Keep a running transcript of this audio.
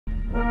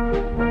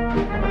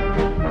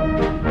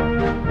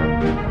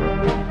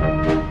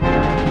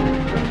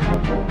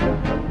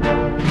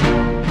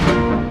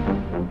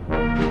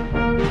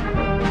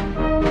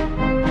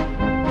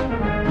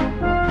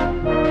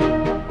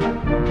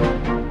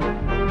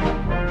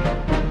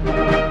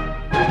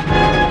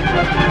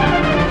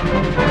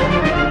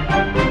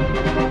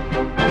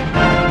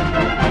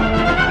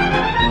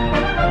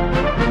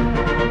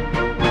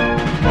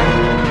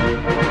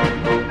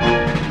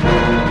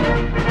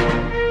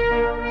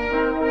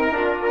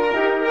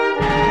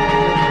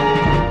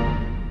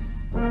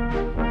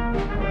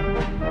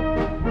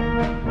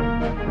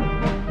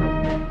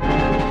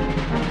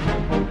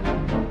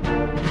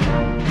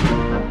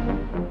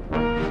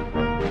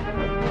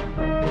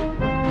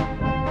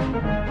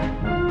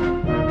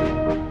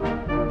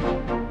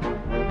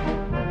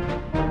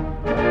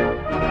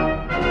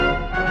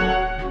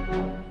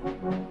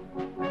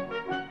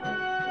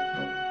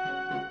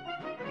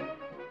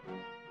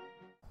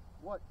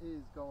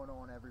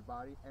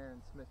everybody?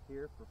 Aaron Smith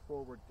here for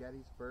Forward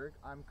Gettysburg.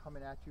 I'm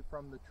coming at you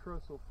from the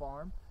Trossel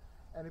Farm,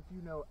 and if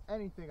you know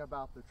anything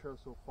about the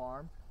Trossel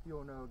Farm,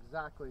 you'll know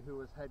exactly who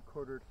was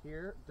headquartered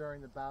here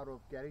during the Battle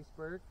of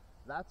Gettysburg.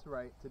 That's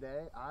right,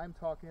 today I'm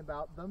talking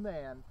about the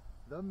man,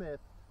 the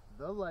myth,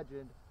 the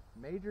legend,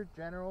 Major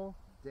General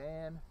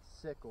Dan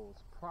Sickles,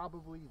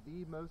 probably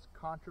the most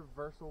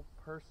controversial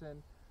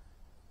person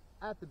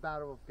at the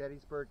Battle of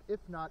Gettysburg, if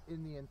not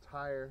in the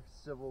entire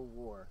Civil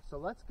War. So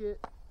let's get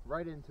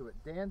right into it.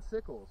 Dan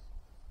Sickles,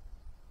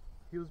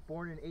 he was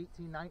born in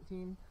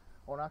 1819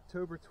 on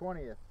October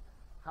 20th.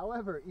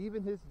 However,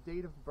 even his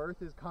date of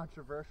birth is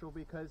controversial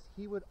because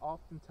he would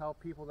often tell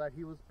people that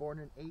he was born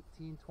in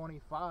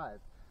 1825.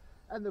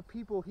 And the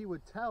people he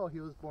would tell he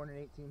was born in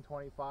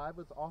 1825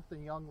 was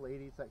often young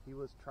ladies that he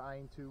was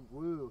trying to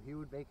woo. He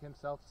would make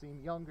himself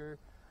seem younger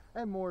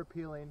and more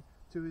appealing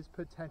to his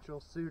potential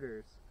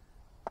suitors.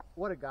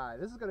 What a guy.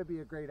 This is going to be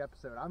a great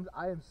episode.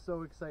 I am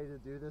so excited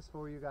to do this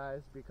for you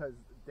guys because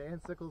Dan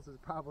Sickles is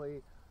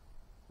probably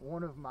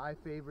one of my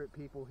favorite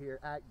people here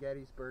at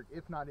Gettysburg,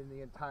 if not in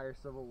the entire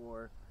Civil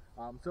War.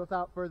 So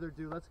without further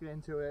ado, let's get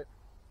into it.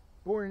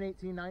 Born in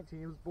 1819,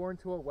 he was born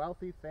to a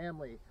wealthy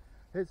family.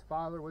 His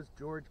father was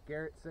George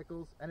Garrett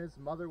Sickles, and his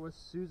mother was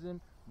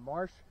Susan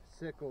Marsh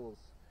Sickles.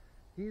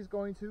 He's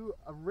going to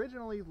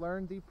originally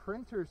learn the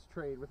printer's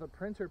trade with a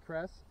printer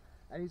press,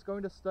 and he's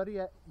going to study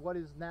at what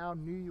is now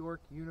New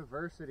York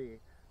University.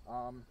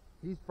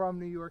 He's from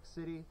New York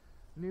City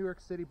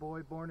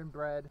boy, born and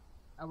bred,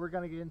 and we're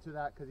going to get into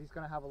that because he's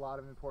going to have a lot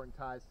of important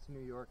ties to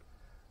New York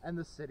and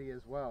the city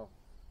as well.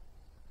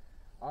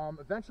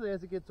 Eventually, as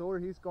he gets older,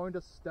 he's going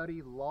to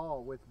study law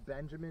with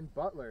Benjamin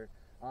Butler.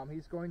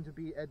 He's going to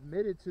be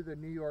admitted to the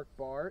New York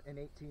bar in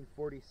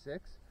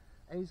 1846,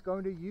 and he's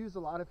going to use a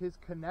lot of his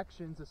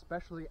connections,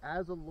 especially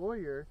as a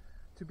lawyer,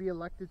 to be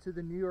elected to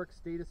the New York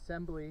State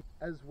Assembly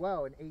as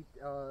well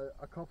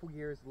a couple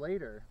years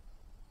later.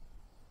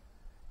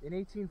 In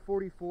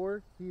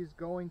 1844, he is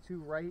going to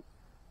write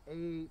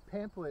a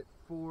pamphlet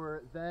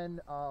for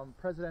then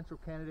presidential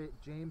candidate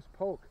James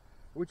Polk,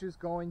 which is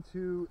going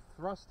to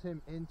thrust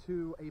him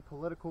into a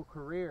political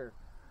career.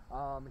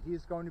 He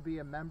is going to be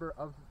a member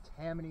of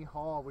Tammany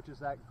Hall, which is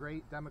that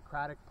great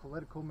democratic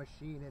political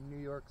machine in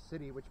New York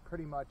City, which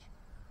pretty much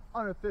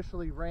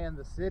unofficially ran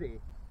the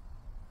city.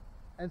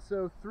 And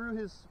so through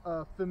his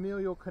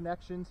familial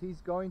connections,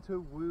 he's going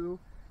to woo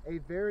a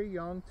very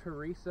young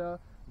Teresa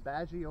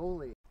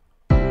Baggioli.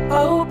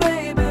 Oh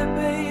baby,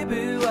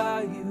 baby,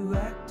 why you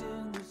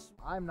acting this?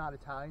 I'm not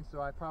Italian, so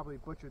I probably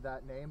butchered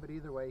that name, but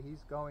either way,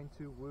 he's going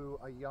to woo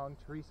a young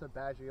Teresa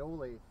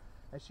Baggioli.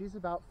 And she's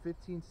about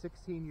 15,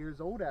 16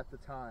 years old at the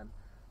time.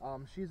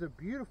 She's a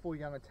beautiful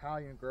young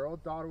Italian girl,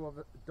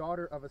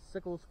 daughter of a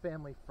Sickles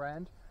family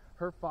friend.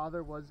 Her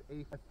father was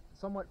a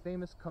somewhat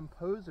famous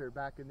composer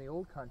back in the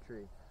old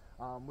country,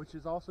 which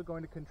is also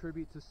going to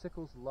contribute to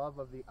Sickles' love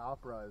of the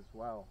opera as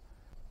well.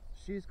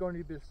 She's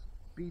going to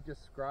be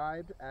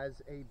described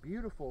as a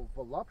beautiful,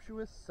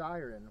 voluptuous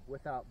siren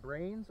without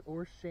brains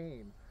or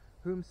shame,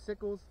 whom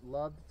Sickles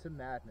loved to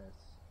madness.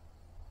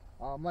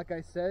 Like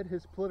I said,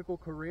 his political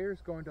career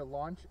is going to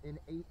launch in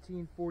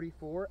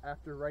 1844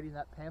 after writing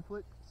that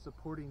pamphlet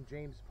supporting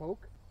James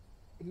Polk.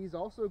 He's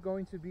also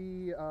going to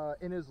be,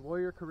 in his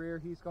lawyer career,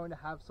 he's going to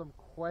have some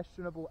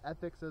questionable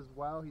ethics as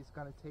well. He's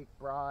going to take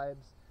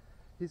bribes.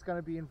 He's going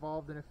to be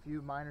involved in a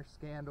few minor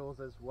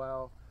scandals as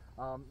well.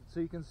 So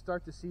you can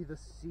start to see the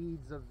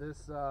seeds of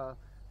this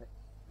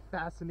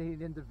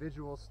fascinating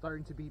individual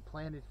starting to be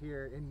planted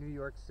here in New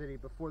York City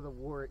before the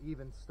war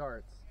even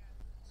starts.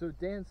 So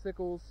Dan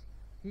Sickles,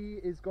 he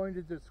is going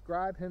to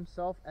describe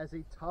himself as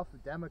a tough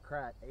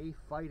Democrat, a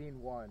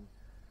fighting one.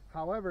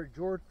 However,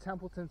 George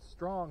Templeton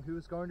Strong, who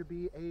is going to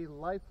be a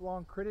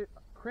lifelong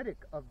critic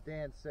of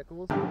Dan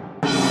Sickles,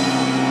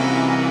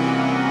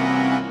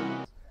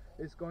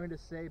 is going to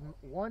say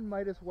one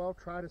might as well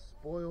try to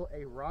spoil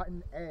a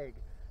rotten egg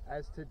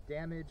as to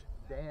damage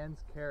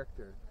Dan's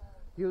character.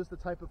 He was the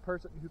type of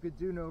person who could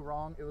do no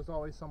wrong. It was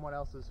always someone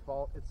else's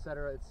fault,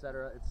 etc.,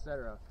 etc.,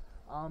 etc.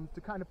 To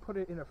kind of put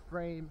it in a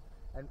frame,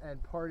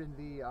 and pardon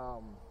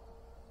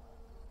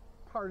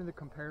the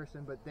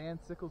comparison, but Dan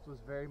Sickles was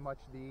very much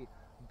the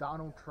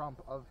Donald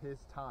Trump of his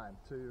time,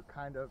 to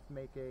kind of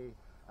make a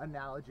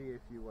analogy,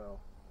 if you will.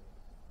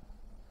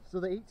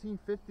 So the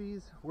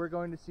 1850s, we're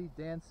going to see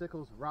Dan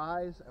Sickles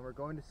rise, and we're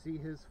going to see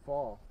his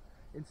fall.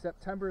 In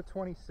September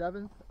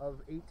 27th of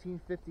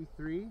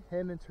 1853,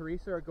 him and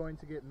Teresa are going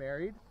to get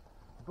married,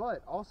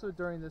 but also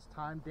during this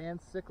time, Dan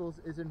Sickles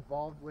is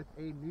involved with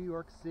a New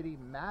York City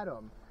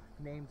madam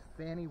named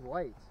Fanny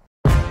White.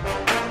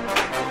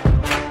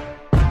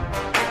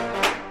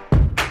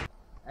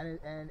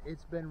 And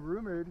it's been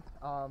rumored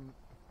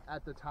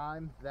at the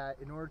time that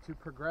in order to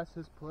progress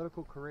his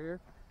political career,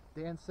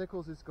 Dan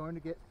Sickles is going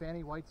to get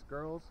Fanny White's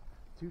girls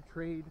to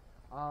trade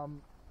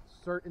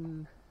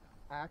certain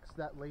acts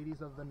that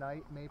ladies of the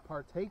night may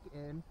partake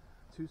in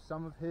to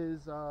some of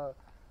his,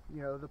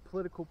 the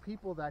political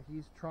people that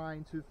he's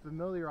trying to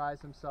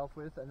familiarize himself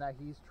with and that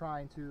he's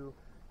trying to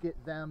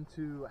get them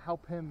to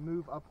help him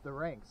move up the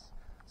ranks.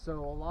 So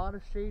a lot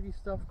of shady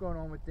stuff going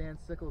on with Dan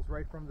Sickles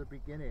right from the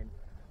beginning.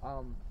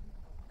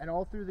 And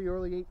all through the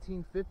early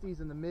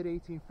 1850s and the mid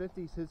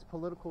 1850s, his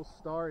political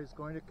star is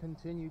going to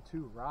continue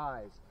to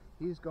rise.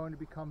 He's going to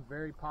become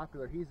very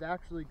popular. He's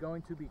actually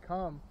going to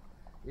become,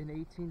 in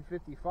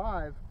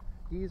 1855,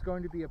 he's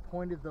going to be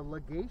appointed the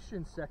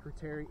legation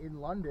secretary in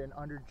London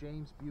under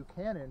James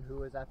Buchanan, who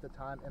was at the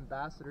time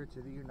ambassador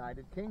to the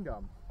United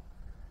Kingdom.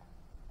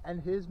 And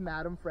his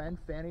madam friend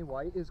Fanny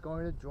White is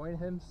going to join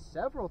him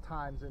several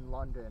times in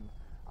London.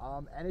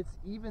 And it's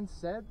even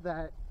said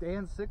that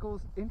Dan Sickles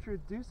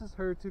introduces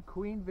her to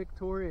Queen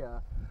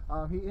Victoria.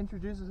 He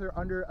introduces her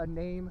under a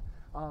name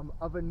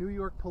of a New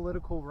York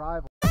political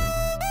rival.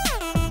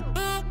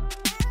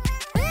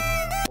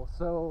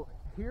 So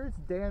here's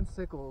Dan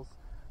Sickles.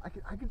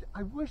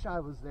 I wish I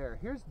was there.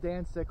 Here's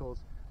Dan Sickles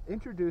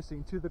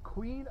introducing to the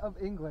Queen of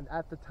England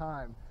at the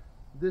time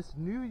this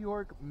New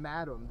York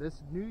madam,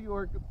 this New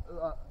York,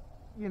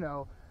 you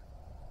know,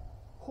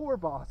 whore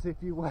boss, if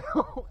you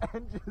will.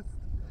 And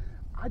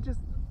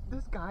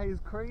this guy is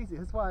crazy.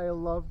 That's why I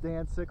love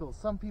Dan Sickles.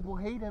 Some people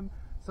hate him,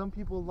 some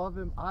people love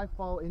him. I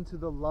fall into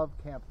the love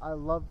camp. I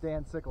love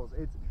Dan Sickles.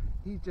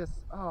 He just,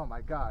 oh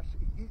my gosh,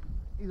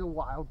 he's a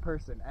wild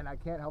person, and I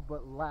can't help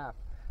but laugh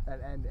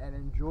and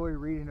enjoy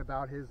reading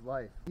about his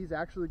life. He's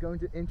actually going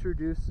to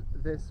introduce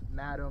this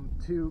madam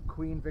to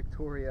Queen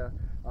Victoria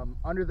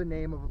under the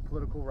name of a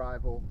political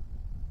rival.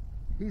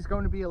 He's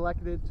going to be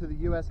elected to the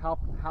U.S.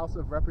 House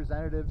of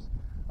Representatives,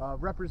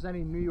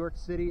 representing New York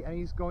City, and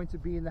he's going to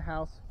be in the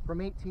House from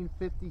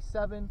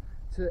 1857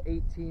 to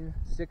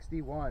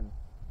 1861.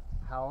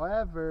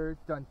 However,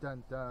 dun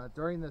dun dun,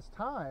 during this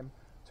time,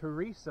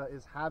 Teresa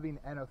is having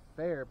an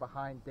affair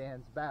behind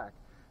Dan's back.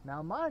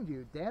 Now, mind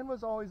you, Dan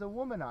was always a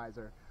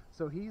womanizer,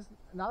 so he's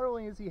not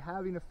only is he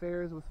having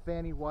affairs with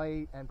Fanny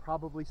White and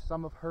probably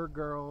some of her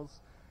girls,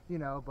 you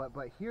know, but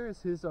here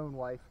is his own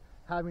wife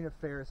having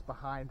affairs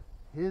behind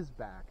his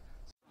back.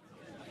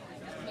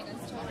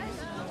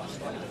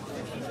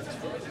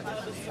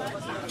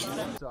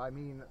 So I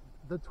mean,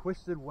 the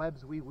twisted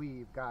webs we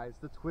weave, guys,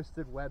 the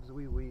twisted webs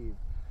we weave.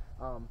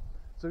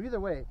 So either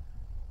way,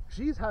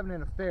 she's having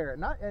an affair,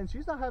 and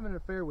she's not having an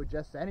affair with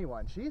just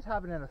anyone. She's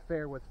having an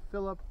affair with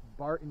Philip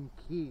Barton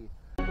Key,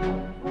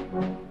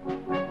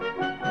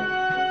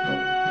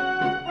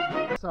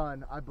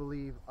 son, I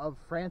believe, of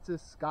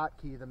Francis Scott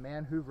Key, the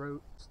man who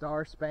wrote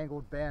Star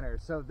Spangled Banner.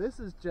 So this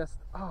is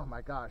just, oh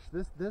my gosh,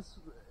 this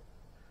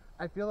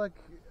I feel like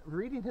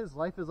reading his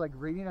life is like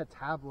reading a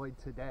tabloid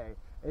today.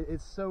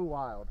 It's so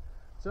wild.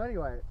 So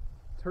anyway,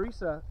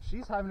 Teresa,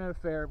 she's having an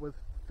affair with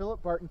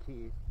Philip Barton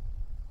Key,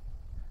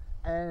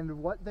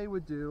 and what they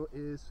would do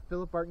is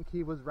Philip Barton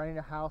Key was renting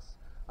a house,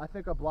 I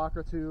think a block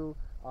or two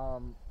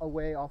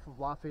away off of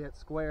Lafayette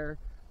Square,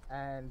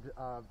 and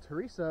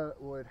Teresa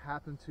would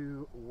happen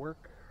to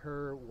work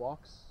her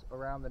walks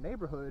around the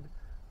neighborhood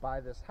by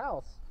this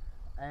house,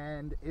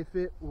 and if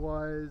it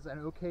was an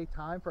okay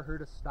time for her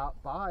to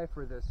stop by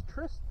for this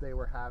tryst they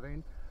were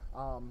having,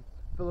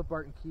 Philip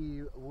Barton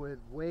Key would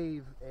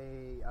wave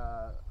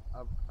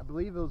I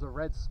believe it was a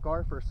red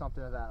scarf or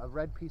something like that, a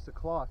red piece of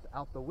cloth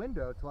out the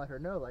window to let her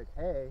know, like,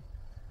 hey,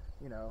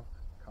 you know,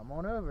 come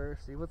on over,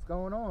 see what's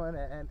going on.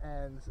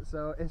 And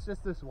so it's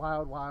just this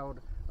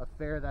wild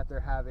affair that they're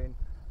having.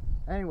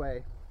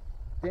 Anyway,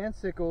 Dan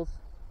Sickles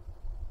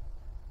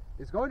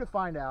is going to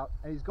find out,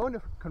 and he's going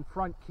to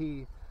confront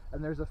Key,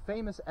 and there's a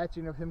famous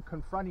etching of him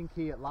confronting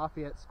Key at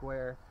Lafayette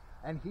Square,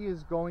 and he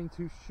is going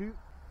to shoot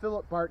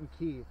Philip Barton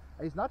Key.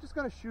 And he's not just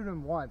going to shoot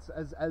him once,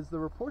 as the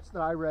reports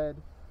that I read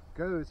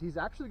goes, he's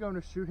actually going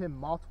to shoot him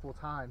multiple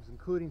times,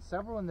 including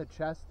several in the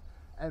chest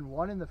and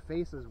one in the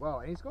face as well.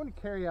 And he's going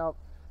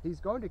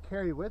to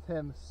carry with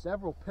him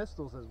several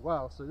pistols as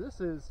well. So this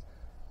is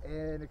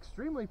an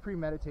extremely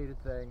premeditated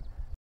thing.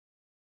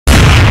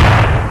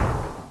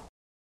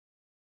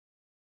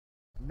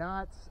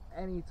 Not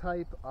any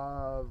type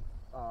of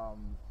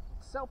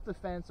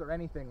self-defense or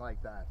anything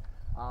like that.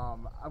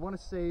 I want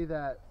to say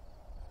that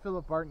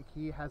Philip Barton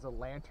Key has a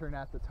lantern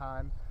at the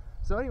time.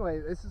 So anyway,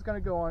 this is going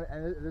to go on,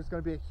 and there's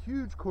going to be a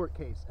huge court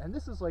case, and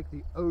this is like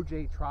the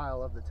OJ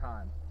trial of the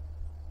time,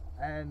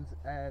 and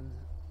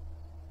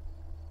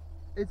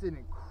it's an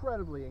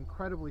incredibly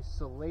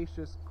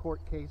salacious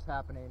court case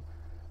happening.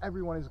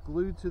 Everyone is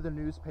glued to the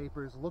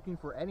newspapers looking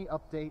for any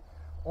update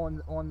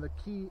on the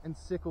Key and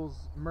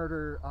Sickles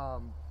murder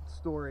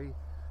story.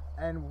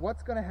 And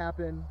what's going to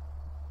happen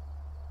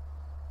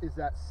is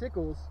that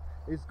Sickles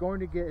is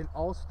going to get an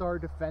all-star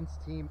defense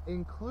team,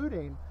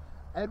 including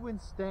Edwin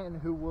Stanton,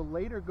 who will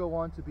later go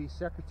on to be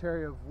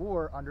Secretary of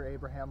War under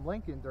Abraham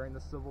Lincoln during the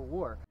Civil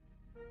War.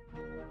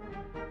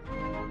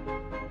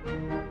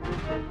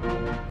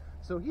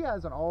 So he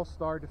has an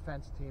all-star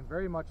defense team,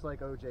 very much like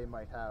OJ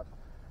might have.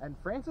 And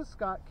Francis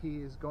Scott Key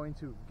is going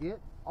to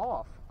get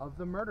off of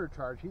the murder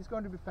charge. He's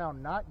going to be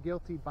found not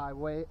guilty by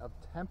way of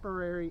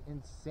temporary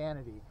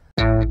insanity.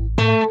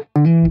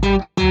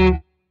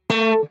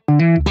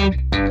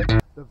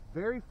 The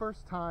very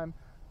first time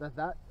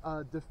that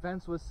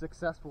defense was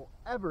successful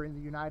ever in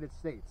the United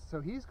States. So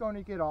he's going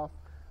to get off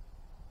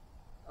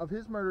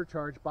murder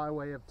charge by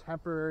way of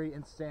temporary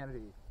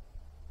insanity.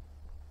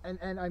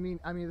 And I mean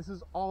this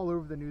is all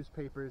over the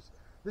newspapers.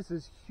 This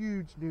is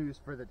huge news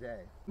for the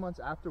day. Months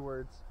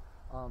afterwards,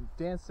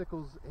 Dan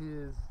Sickles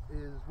is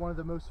one of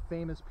the most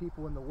famous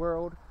people in the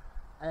world,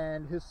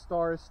 and his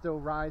star is still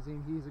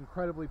rising. He's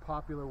incredibly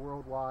popular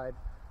worldwide,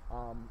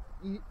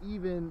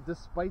 even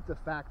despite the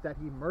fact that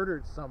he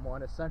murdered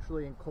someone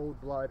essentially in cold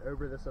blood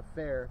over this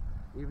affair,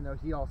 even though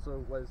he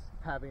also was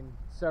having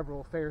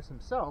several affairs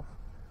himself.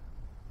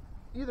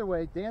 Either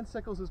way, Dan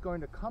Sickles is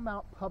going to come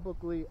out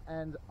publicly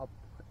and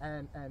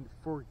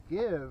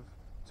forgive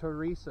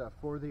Teresa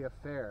for the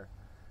affair.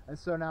 And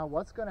so now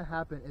what's going to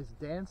happen is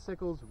Dan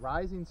Sickles'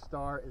 rising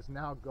star is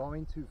now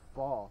going to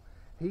fall.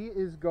 He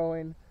is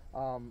going,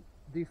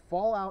 the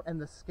fallout and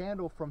the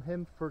scandal from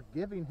him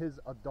forgiving his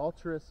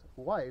adulterous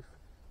wife,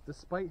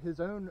 despite his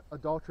own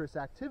adulterous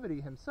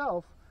activity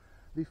himself,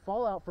 the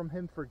fallout from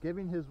him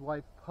forgiving his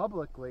wife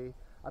publicly,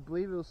 I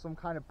believe it was some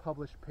kind of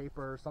published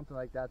paper or something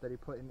like that he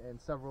put in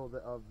several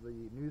of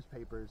the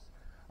newspapers.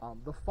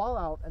 The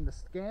fallout and the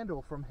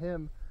scandal from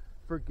him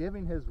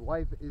forgiving his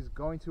wife is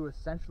going to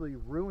essentially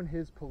ruin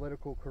his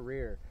political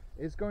career.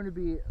 It's going to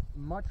be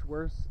much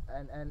worse,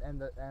 and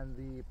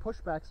the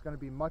pushback is going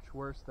to be much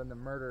worse than the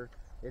murder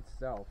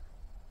itself.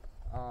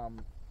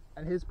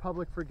 And his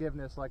public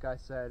forgiveness, like I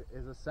said,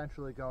 is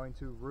essentially going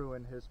to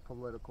ruin his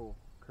political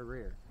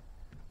career.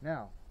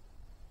 Now,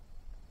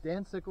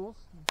 Dan Sickles,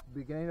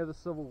 beginning of the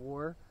Civil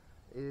War,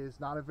 is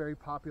not a very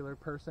popular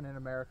person in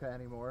America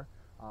anymore.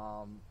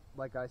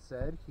 Like I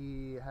said,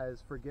 he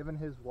has forgiven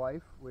his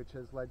wife, which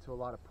has led to a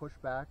lot of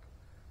pushback,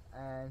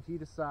 and he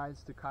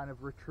decides to kind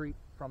of retreat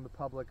from the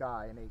public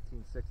eye in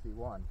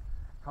 1861.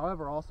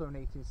 However, also in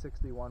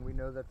 1861, we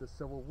know that the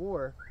Civil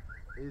War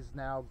is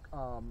now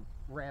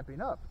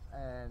ramping up,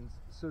 and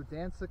so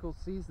Dan Sickles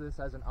sees this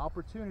as an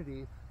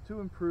opportunity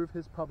to improve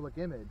his public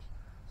image.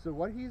 So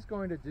what he's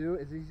going to do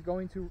is he's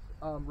going to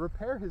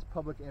repair his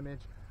public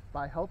image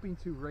by helping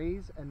to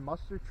raise and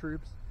muster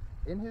troops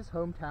in his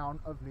hometown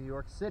of New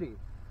York City.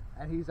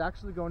 And he's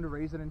actually going to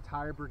raise an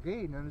entire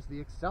brigade known as the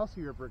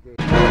Excelsior Brigade.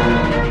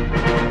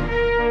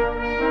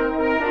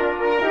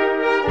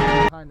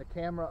 Behind the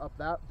camera up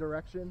that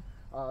direction,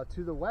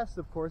 to the west,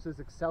 of course, is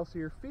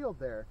Excelsior Field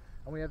there.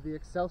 And we have the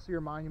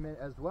Excelsior Monument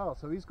as well.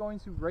 So he's going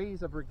to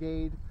raise a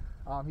brigade.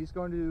 He's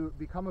going to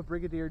become a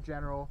brigadier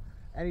general.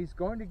 And he's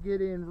going to get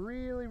in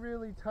really,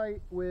 really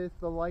tight with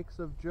the likes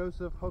of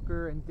Joseph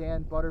Hooker and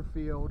Dan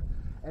Butterfield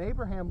and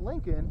Abraham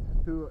Lincoln,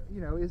 who, you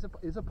know, is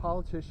a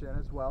politician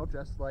as well,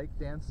 just like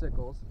Dan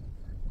Sickles.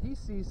 He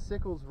sees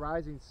Sickles'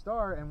 rising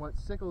star and what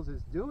Sickles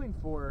is doing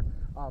for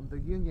the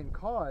Union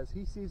cause.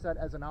 He sees that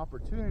as an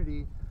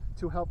opportunity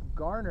to help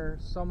garner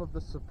some of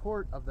the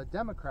support of the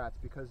Democrats,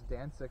 because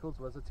Dan Sickles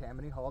was a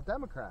Tammany Hall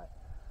Democrat.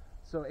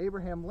 So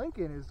Abraham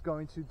Lincoln is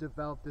going to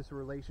develop this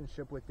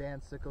relationship with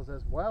Dan Sickles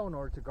as well in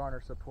order to garner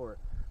support.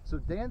 So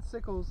Dan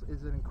Sickles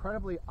is an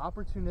incredibly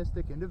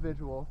opportunistic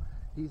individual.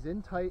 He's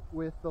in tight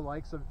with the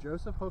likes of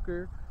Joseph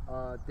Hooker,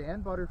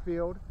 Dan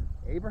Butterfield,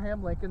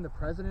 Abraham Lincoln, the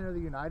President of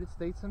the United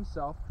States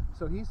himself.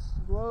 So he's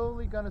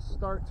slowly going to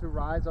start to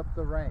rise up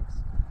the ranks,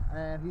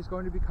 and he's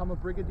going to become a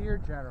brigadier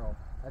general,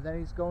 and then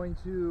he's going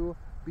to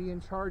be in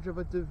charge of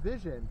a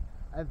division,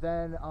 and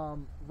then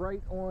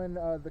right on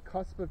the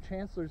cusp of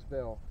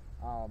Chancellorsville,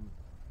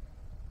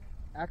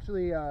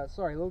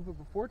 sorry, a little bit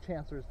before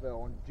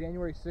Chancellorsville, on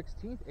January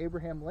 16th,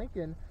 Abraham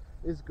Lincoln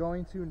is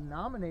going to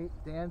nominate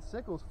Dan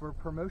Sickles for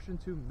promotion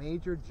to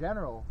Major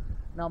General.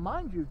 Now,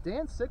 mind you,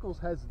 Dan Sickles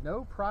has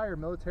no prior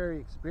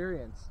military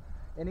experience.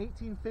 In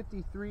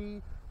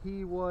 1853,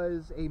 he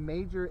was a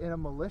major in a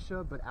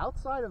militia, but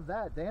outside of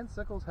that, Dan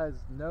Sickles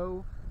has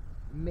no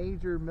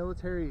major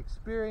military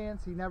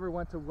experience. He never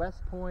went to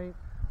West Point,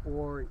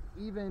 or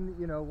even,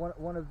 you know,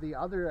 one of the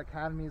other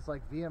academies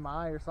like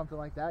VMI or something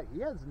like that.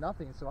 He has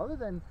nothing. So other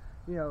than,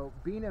 you know,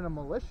 being in a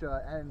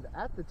militia, and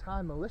at the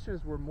time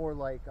militias were more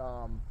like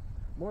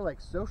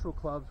social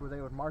clubs where they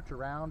would march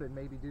around and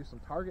maybe do some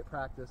target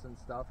practice and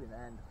stuff,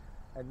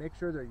 and make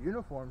sure their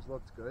uniforms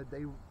looked good.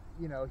 They,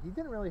 you know, he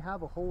didn't really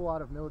have a whole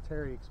lot of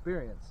military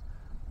experience.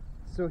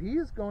 So he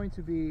is going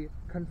to be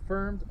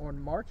confirmed on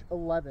March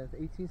 11th,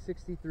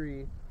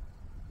 1863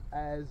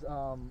 as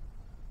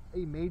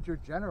a major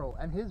general,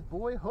 and his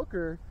boy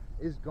Hooker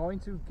is going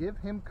to give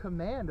him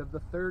command of the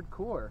 3rd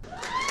Corps.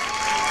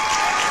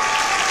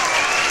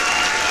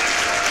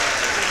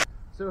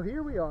 So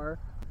here we are,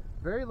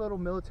 very little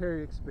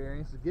military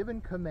experience,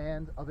 given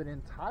command of an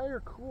entire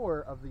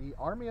corps of the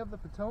Army of the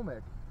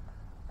Potomac.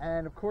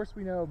 And of course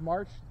we know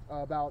March,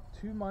 about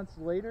 2 months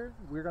later,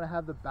 we're going to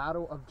have the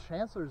Battle of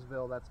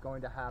Chancellorsville that's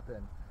going to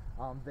happen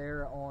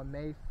there on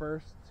May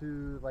 1st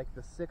to like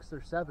the 6th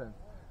or 7th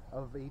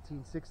of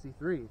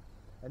 1863.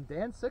 And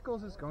Dan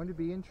Sickles is going to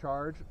be in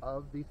charge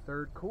of the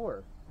 3rd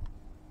Corps.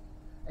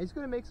 And he's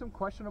going to make some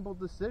questionable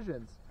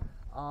decisions.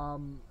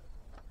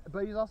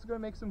 But he's also going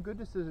to make some good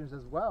decisions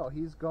as well.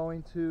 He's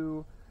going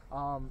to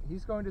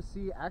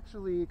see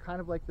actually kind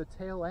of like the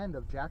tail end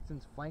of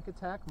Jackson's flank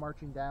attack,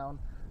 marching down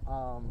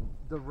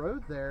the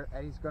road there,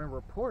 and he's going to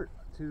report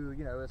to,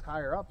 you know, his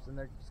higher ups, and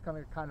they're just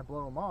going to kind of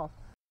blow him off.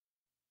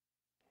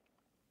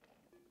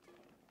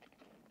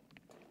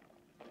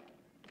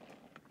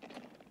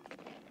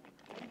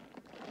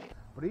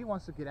 But he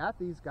wants to get at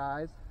these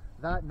guys.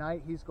 That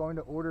night, he's going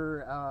to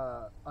order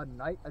a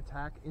night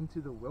attack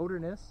into the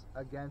wilderness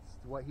against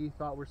what he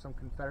thought were some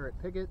Confederate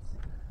pickets,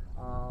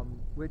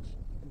 which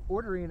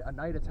ordering a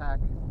night attack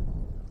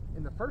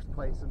in the first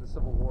place in the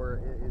Civil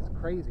War is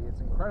crazy.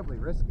 It's incredibly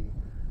risky.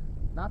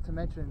 Not to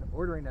mention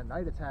ordering a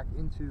night attack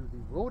into the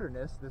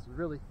wilderness, this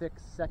really thick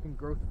second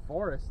growth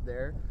forest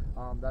there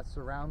that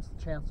surrounds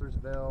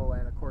Chancellorsville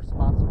and of course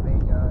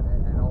Spotsylvania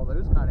and all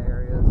those kind of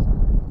areas.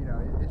 You know,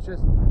 it's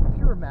just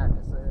pure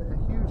madness,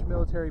 a huge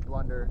military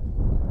blunder.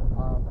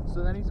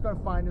 So then he's going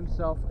to find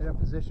himself in a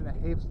position at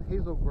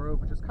Hazel Grove,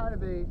 which is kind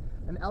of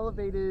an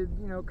elevated,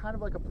 you know, kind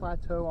of like a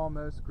plateau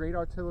almost, great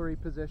artillery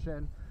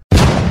position.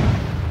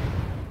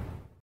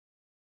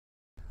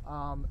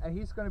 And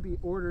he's going to be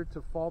ordered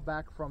to fall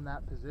back from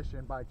that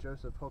position by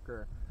Joseph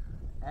Hooker.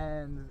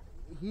 And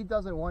he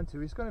doesn't want to.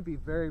 He's going to be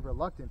very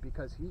reluctant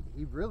because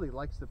he really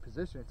likes the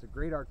position. It's a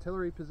great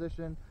artillery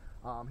position.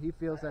 He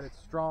feels that it's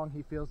strong.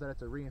 He feels that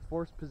it's a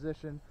reinforced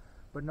position.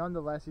 But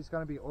nonetheless, he's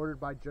going to be ordered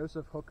by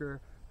Joseph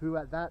Hooker, who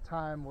at that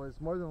time was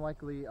more than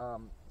likely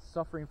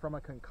suffering from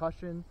a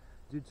concussion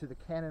due to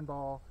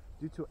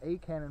a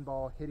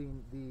cannonball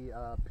hitting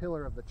the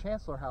pillar of the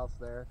Chancellor House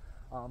there.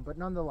 But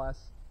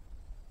nonetheless,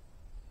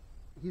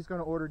 he's going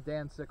to order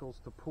Dan Sickles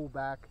to pull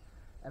back,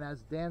 and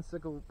as Dan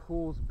Sickles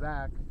pulls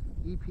back,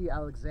 E.P.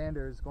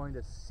 Alexander is going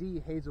to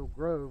see Hazel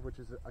Grove, which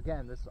is,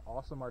 again, this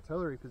awesome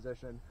artillery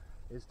position,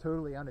 is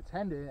totally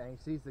unattended, and he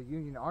sees the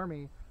Union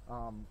Army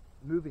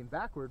moving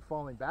backward,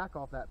 falling back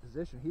off that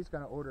position. He's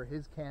going to order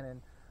his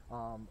cannon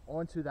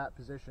onto that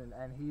position,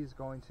 and he's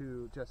going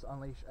to just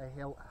unleash a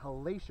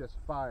hellacious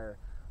fire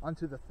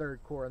onto the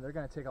 3rd Corps, and they're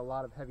going to take a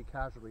lot of heavy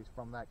casualties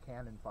from that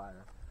cannon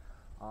fire.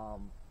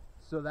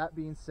 So that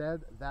being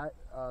said, that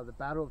the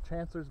Battle of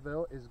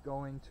Chancellorsville is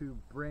going to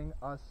bring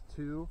us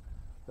to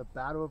the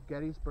Battle of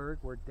Gettysburg,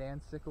 where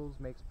Dan Sickles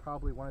makes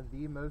probably one of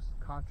the most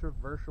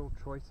controversial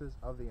choices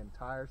of the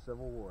entire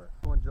Civil War.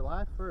 On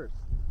July 1st,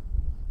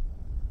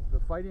 the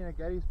fighting at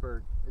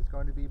Gettysburg is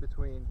going to be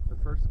between the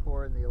 1st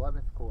Corps and the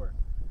 11th Corps.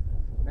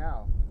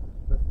 Now,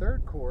 the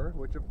 3rd Corps,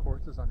 which of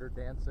course is under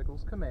Dan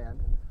Sickles'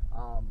 command,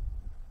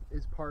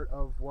 is part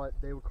of what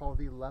they would call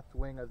the left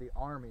wing of the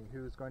Army,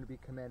 who is going to be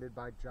commanded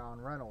by John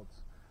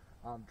Reynolds.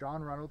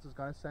 John Reynolds is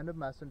going to send a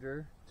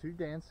messenger to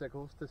Dan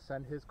Sickles to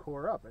send his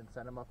corps up and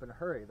send him up in a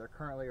hurry. They're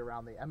currently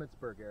around the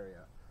Emmitsburg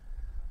area.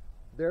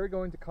 They're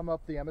going to come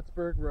up the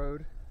Emmitsburg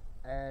Road,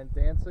 and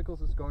Dan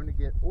Sickles is going to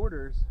get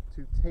orders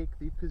to take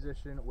the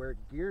position where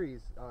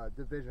Geary's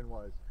division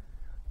was.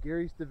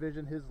 Geary's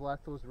division, his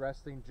left, was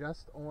resting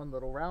just on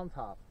Little Round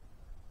Top.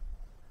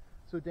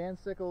 So Dan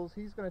Sickles,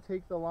 he's going to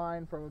take the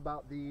line from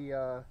about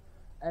the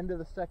end of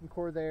the 2nd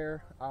Corps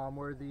there,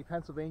 where the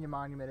Pennsylvania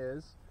Monument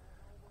is,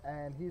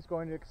 and he's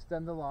going to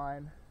extend the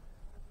line,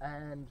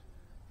 and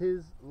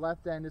his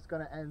left end is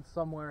going to end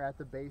somewhere at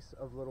the base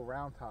of Little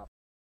Round Top.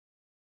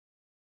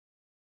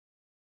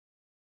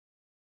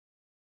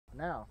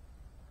 Now,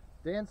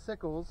 Dan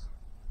Sickles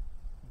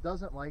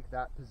doesn't like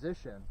that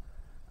position.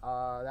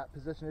 That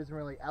position isn't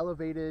really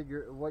elevated.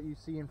 What you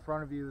see in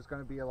front of you is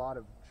going to be a lot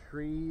of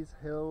trees,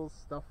 hills,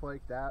 stuff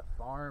like that,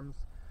 farms.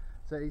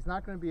 So he's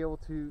not going to be able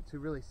to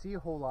really see a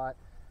whole lot,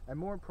 and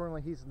more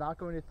importantly, he's not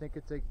going to think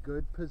it's a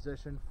good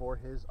position for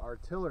his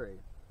artillery.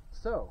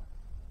 So,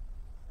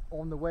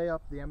 on the way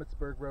up the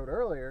Emmitsburg Road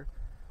earlier,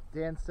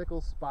 Dan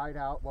Sickles spied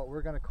out what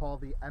we're going to call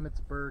the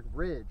Emmitsburg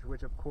Ridge,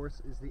 which of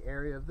course is the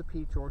area of the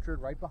peach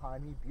orchard right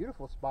behind me.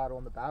 Beautiful spot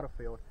on the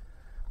battlefield.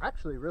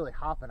 Actually really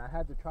hopping. I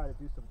had to try to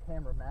do some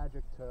camera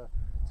magic to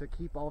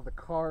keep all the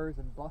cars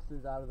and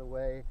buses out of the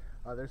way.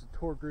 There's a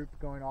tour group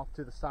going off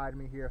to the side of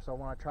me here, so I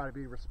want to try to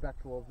be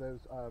respectful of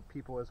those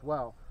people as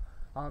well.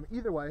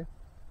 Either way,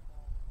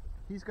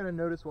 he's going to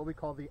notice what we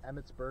call the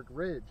Emmitsburg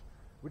Ridge,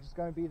 which is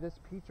going to be this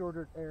peach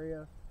orchard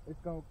area.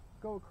 It's going to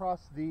go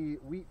across the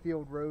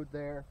Wheatfield Road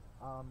there,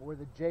 where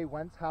the J.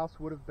 Wentz house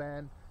would have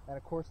been, and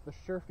of course the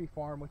Sherfy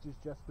farm, which is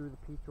just through the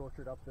peach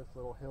orchard up this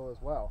little hill as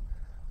well.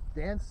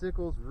 Dan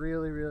Sickles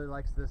really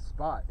likes this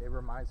spot. It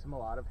reminds him a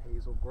lot of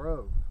Hazel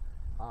Grove.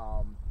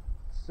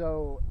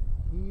 So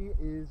he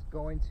is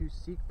going to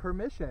seek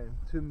permission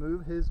to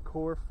move his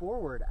corps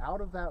forward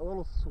out of that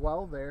little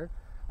swell there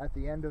at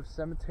the end of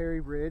Cemetery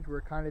Ridge, where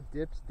it kind of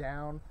dips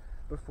down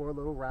before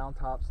Little Round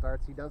Top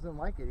starts. He doesn't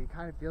like it. He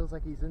kind of feels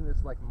like he's in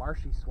this like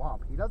marshy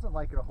swamp. He doesn't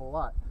like it a whole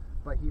lot,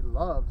 but he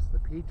loves the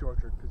peach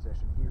orchard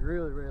position. He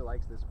really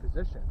likes this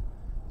position.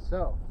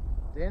 So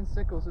Dan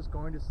Sickles is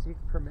going to seek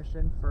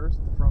permission first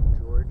from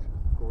George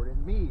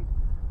Gordon Meade,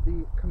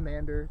 the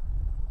commander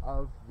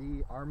of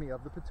the Army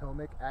of the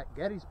Potomac at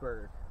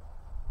Gettysburg.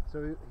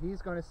 So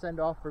he's going to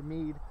send off for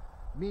Meade.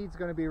 Meade's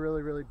going to be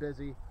really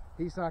busy.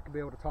 He's not going to be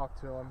able to talk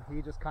to him.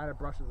 He just kind of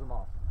brushes him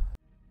off.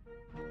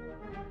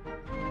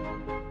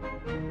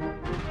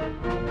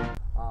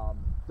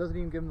 Doesn't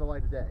even give him the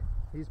light of day.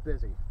 He's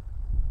busy.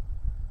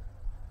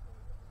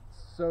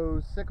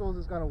 So Sickles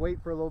is going to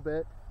wait for a little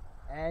bit,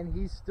 and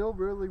he's still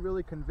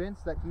really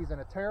convinced that he's in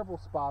a terrible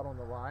spot on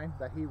the line,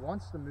 that he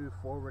wants to move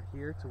forward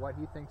here to what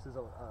he thinks is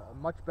a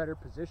much better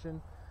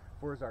position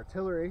for his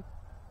artillery.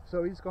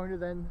 So he's going to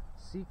then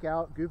seek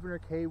out Gouverneur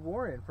K.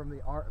 Warren from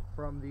the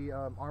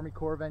Army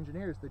Corps of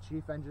Engineers, the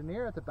chief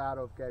engineer at the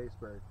Battle of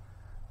Gettysburg.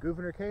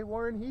 Gouverneur K.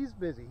 Warren, he's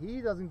busy.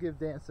 He doesn't give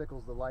Dan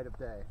Sickles the light of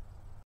day.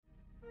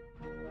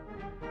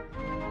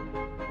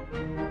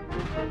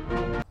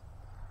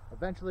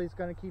 Eventually he's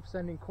going to keep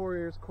sending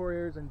couriers,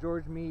 and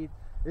George Meade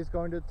is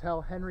going to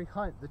tell Henry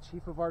Hunt, the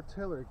chief of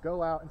artillery,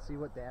 go out and see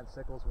what Dan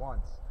Sickles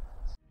wants.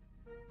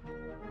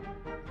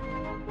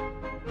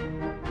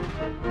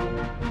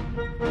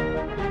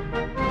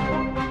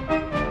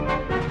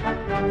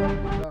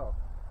 So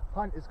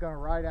Hunt is going to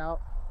ride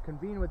out,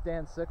 convene with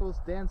Dan Sickles.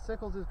 Dan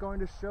Sickles is going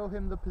to show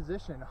him the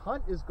position.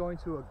 Hunt is going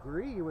to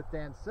agree with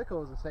Dan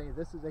Sickles and say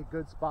this is a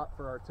good spot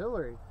for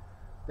artillery.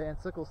 Dan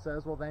Sickles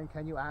says, well then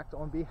can you act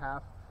on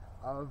behalf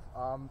of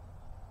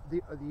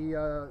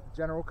the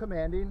general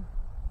commanding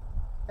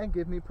and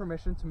give me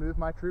permission to move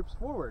my troops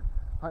forward?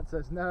 Hunt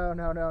says, no,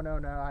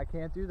 I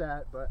can't do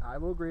that, but I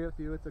will agree with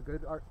you. It's a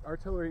good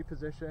artillery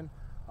position.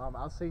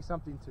 I'll say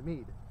something to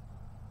Meade.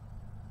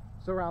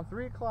 So around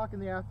 3 o'clock in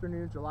the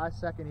afternoon, July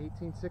 2nd,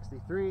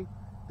 1863,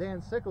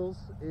 Dan Sickles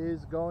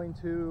is going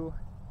to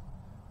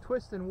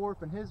twist and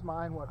warp in his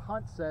mind what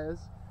Hunt says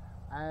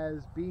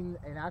as being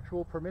an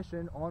actual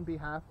permission on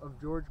behalf of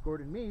George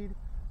Gordon Meade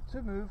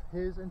to move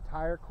his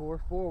entire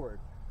corps forward.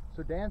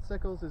 So Dan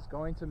Sickles is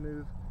going to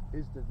move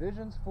his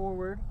divisions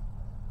forward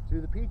to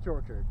the peach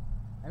orchard,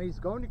 and he's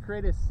going to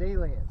create a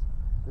salient.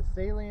 The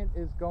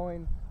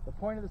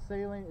point of the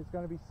salient is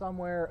going to be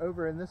somewhere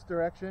over in this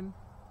direction,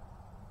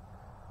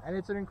 and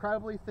it's an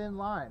incredibly thin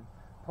line.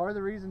 Part of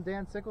the reason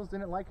Dan Sickles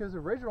didn't like his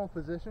original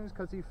position is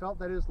because he felt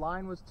that his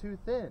line was too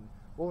thin.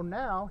 Well,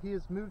 now he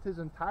has moved his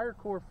entire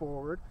corps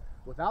forward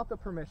without the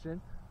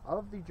permission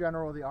of the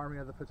General of the Army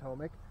of the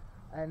Potomac,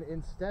 and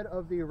instead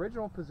of the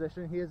original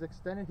position, he has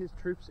extended his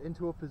troops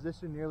into a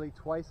position nearly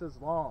twice as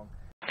long.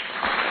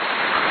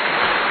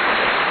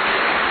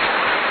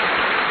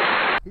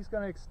 He's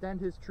going to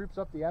extend his troops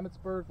up the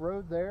Emmitsburg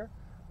Road there.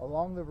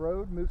 Along the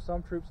road, move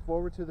some troops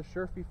forward to the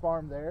Sherfy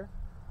Farm there.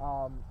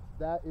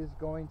 That is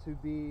going to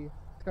be,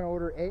 it's going to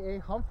order A.A.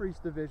 Humphrey's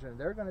division.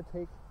 They're going to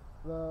take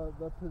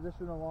the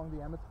position along the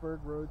Emmitsburg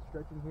Road,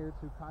 stretching here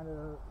to kind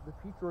of the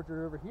peach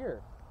orchard over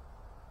here.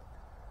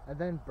 And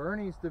then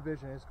Birney's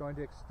division is going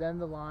to extend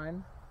the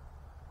line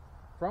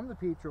from the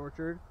peach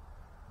orchard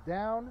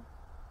down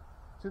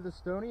to the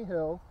Stony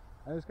Hill,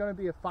 and there's going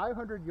to be a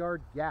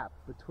 500-yard gap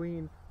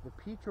between the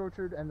peach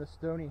orchard and the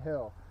Stony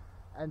Hill.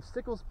 And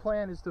Sickles'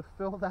 plan is to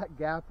fill that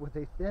gap with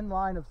a thin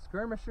line of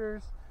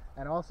skirmishers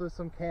and also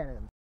some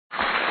cannons.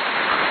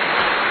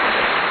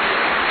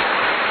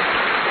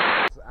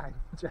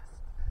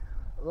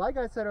 Like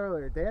I said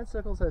earlier, Dan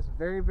Sickles has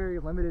very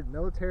limited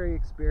military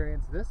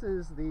experience. This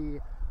is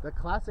the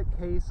classic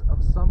case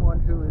of someone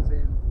who is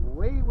in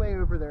way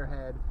over their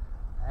head,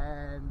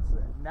 and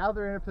now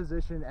they're in a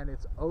position and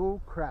it's,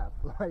 oh crap,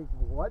 like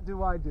what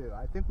do I do?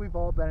 I think we've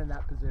all been in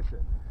that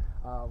position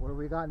where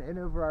we gotten in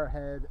over our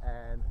head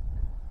and,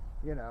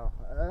 you know,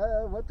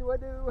 what do I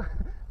do?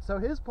 So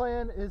his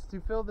plan is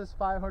to fill this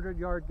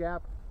 500-yard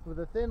gap with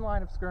a thin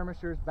line of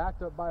skirmishers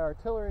backed up by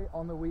artillery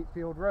on the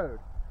Wheatfield Road.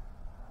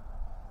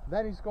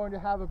 Then he's going to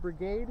have a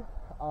brigade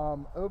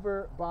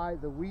over by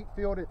the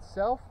Wheatfield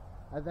itself,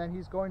 and then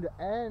he's going to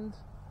end,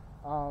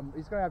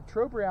 he's going to have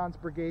Trobriand's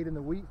brigade in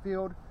the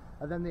Wheatfield,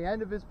 and then the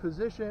end of his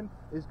position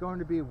is going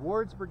to be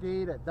Ward's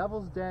brigade at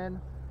Devil's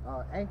Den,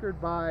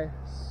 anchored by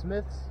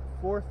Smith's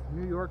 4th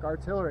New York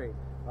Artillery.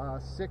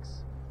 He's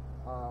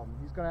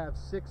going to have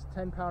 6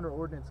 10-pounder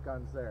ordnance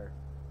guns there,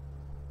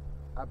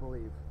 I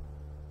believe.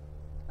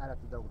 I'd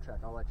have to double check,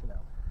 I'll let you know.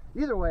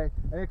 Either way,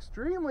 an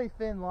extremely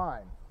thin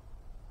line.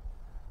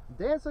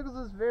 Dan Sickles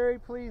is very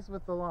pleased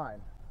with the line.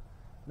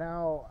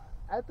 Now,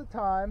 at the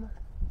time,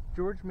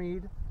 George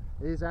Meade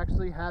is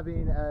actually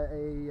having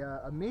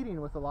a meeting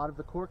with a lot of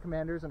the corps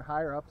commanders and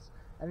higher-ups,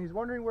 and he's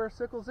wondering where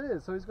Sickles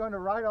is. So he's going to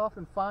ride off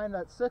and find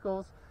that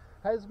Sickles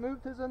has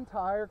moved his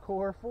entire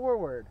corps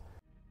forward.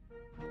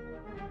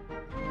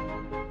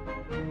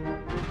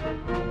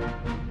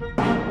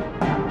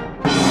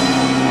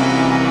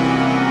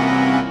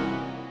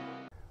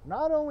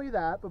 Not only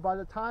that, but by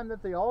the time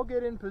that they all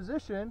get in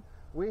position,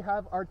 we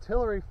have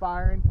artillery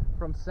firing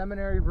from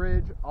Seminary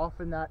Bridge off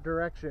in that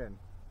direction.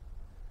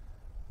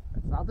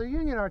 It's not the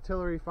Union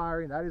artillery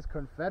firing, that is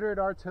Confederate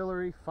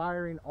artillery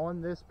firing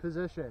on this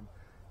position.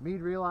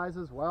 Meade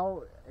realizes,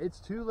 well, it's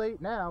too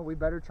late now, we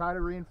better try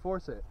to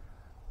reinforce it.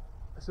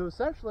 So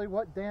essentially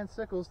what Dan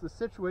Sickles, the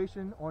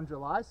situation on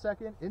July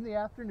 2nd in the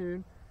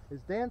afternoon, is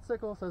Dan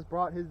Sickles has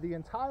brought the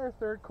entire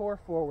 3rd Corps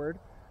forward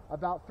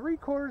about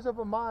 3/4 of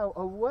a mile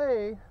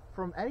away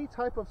from any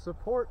type of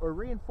support or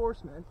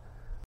reinforcement.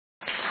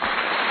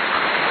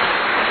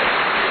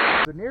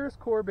 The nearest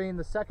corps being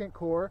the 2nd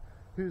Corps,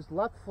 whose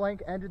left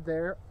flank ended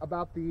there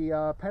about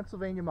the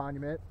Pennsylvania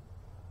Monument,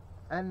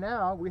 and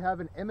now we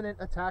have an imminent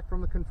attack from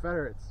the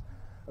Confederates.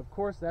 Of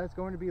course, that is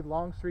going to be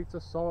Longstreet's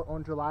assault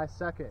on July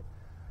 2nd.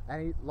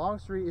 And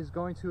Longstreet is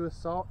going to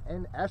assault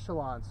in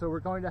echelon. So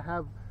we're going to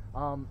have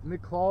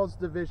McClaw's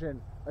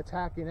division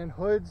attacking and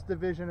Hood's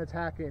division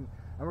attacking.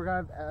 And we're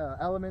going to have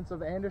elements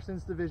of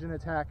Anderson's division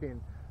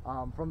attacking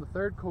from the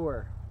 3rd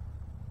Corps.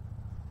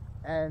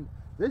 And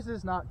this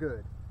is not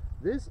good.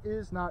 This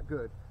is not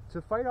good.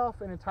 To fight off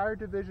an entire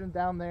division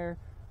down there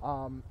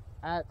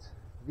at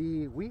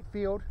the wheat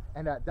field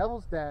and at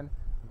Devil's Den,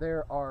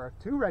 there are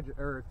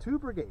two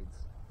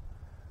brigades.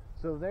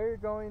 So they're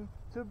going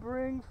to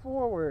bring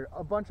forward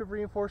a bunch of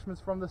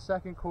reinforcements from the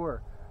 2nd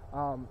Corps.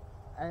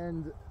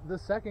 And the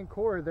 2nd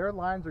Corps, their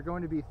lines are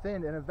going to be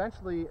thinned, and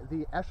eventually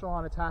the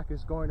echelon attack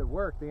is going to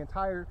work. The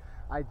entire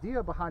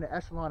idea behind an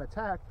echelon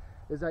attack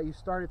is that you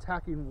start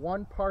attacking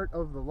one part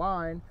of the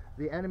line,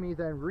 the enemy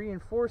then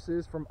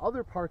reinforces from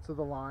other parts of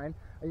the line,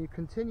 and you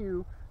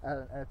continue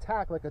an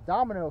attack like a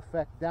domino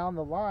effect down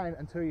the line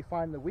until you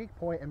find the weak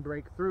point and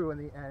break through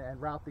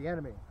and rout the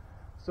enemy.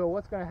 So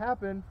what's going to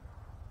happen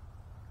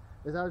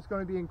is that it's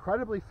going to be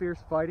incredibly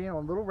fierce fighting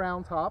on Little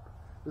Round Top.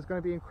 There's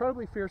going to be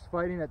incredibly fierce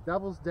fighting at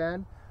Devil's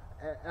Den.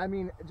 I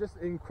mean, just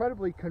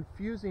incredibly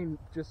confusing,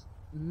 just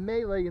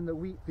melee in the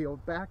wheat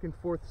field, back and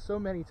forth so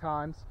many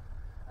times.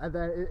 And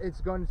then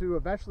it's going to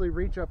eventually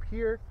reach up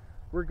here.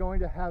 We're going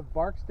to have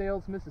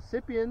Barksdale's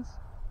Mississippians,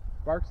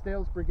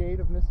 Barksdale's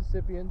Brigade of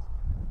Mississippians.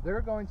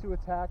 They're going to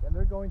attack, and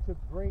they're going to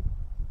break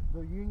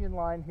the Union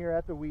line here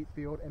at the wheat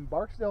field. And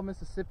Barksdale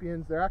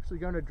Mississippians, they're actually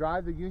going to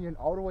drive the Union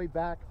all the way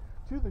back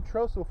to the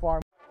Trossel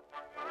farm,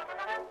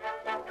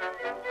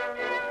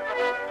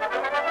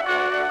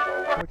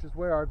 which is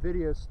where our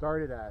video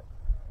started at.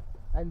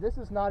 And this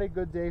is not a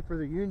good day for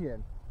the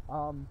Union.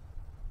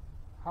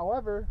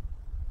 However,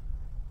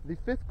 the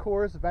 5th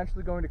Corps is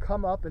eventually going to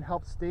come up and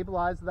help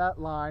stabilize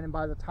that line, and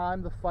by the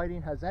time the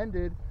fighting has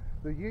ended,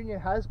 the Union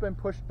has been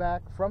pushed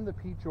back from the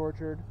Peach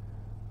Orchard,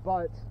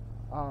 but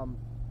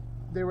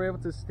they were able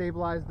to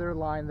stabilize their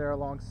line there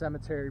along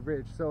Cemetery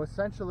Ridge. So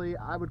essentially,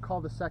 I would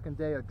call the 2nd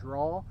day a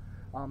draw.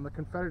 The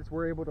Confederates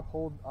were able to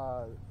hold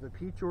the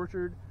Peach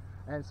Orchard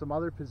and some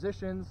other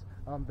positions.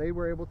 They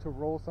were able to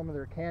roll some of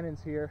their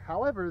cannons here.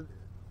 However,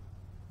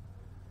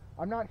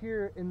 I'm not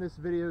here in this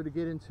video to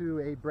get into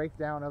a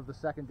breakdown of the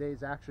 2nd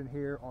day's action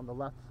here on the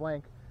left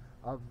flank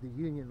of the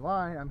Union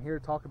line. I'm here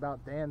to talk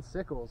about Dan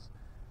Sickles.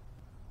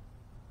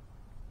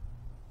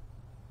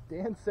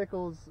 Dan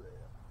Sickles,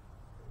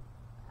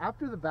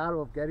 after the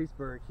Battle of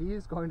Gettysburg, he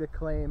is going to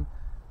claim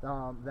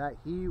that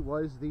he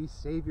was the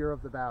savior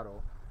of the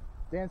battle.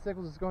 Dan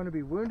Sickles is going to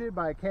be wounded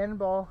by a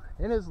cannonball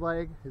in his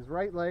leg, his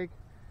right leg.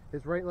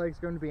 His right leg is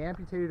going to be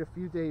amputated a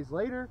few days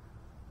later.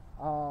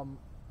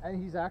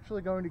 And he's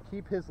actually going to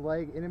keep his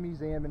leg in a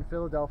museum in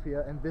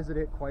Philadelphia and visit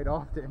it quite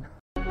often.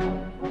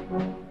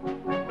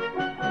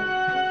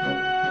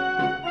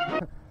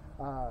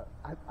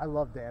 I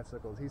love Dan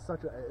Sickles. He's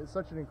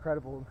such an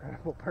incredible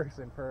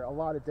person for a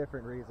lot of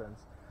different reasons.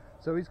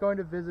 So he's going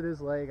to visit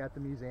his leg at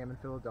the museum in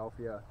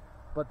Philadelphia.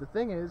 But the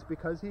thing is,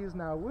 because he is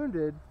now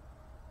wounded,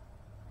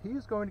 he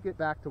is going to get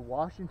back to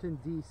Washington,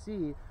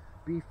 D.C.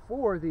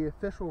 before the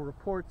official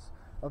reports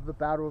of the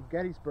Battle of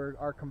Gettysburg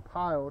are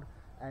compiled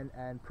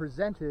and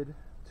presented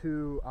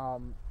to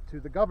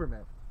the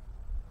government.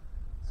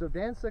 So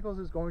Dan Sickles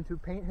is going to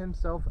paint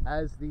himself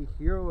as the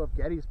hero of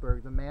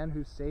Gettysburg, the man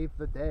who saved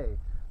the day,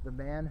 the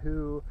man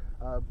who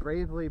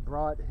bravely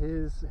brought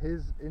his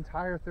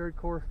entire 3rd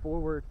Corps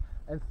forward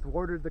and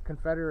thwarted the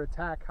Confederate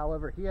attack.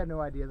 However, he had no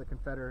idea the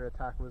Confederate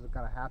attack was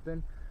going to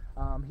happen.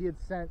 He had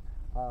sent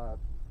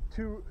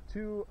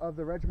two of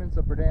the regiments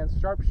of Berdan's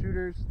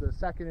sharpshooters, the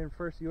 2nd and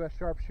 1st U.S.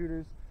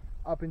 sharpshooters,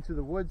 up into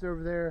the woods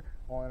over there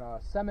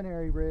on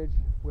Seminary Ridge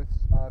with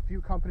a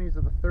few companies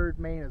of the 3rd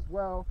Maine as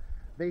well.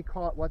 They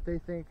caught what they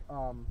think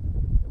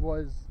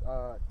was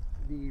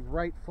the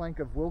right flank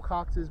of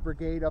Wilcox's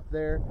brigade up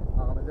there,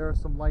 and there was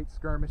some light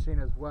skirmishing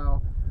as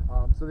well.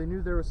 So they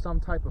knew there was some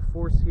type of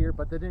force here,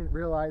 but they didn't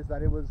realize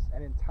that it was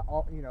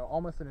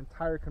almost an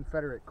entire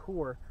Confederate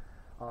corps,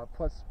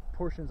 plus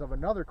portions of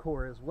another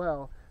corps as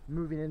well,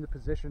 moving into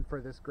position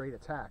for this great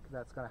attack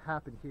that's going to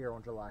happen here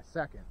on July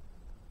 2nd.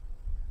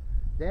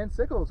 Dan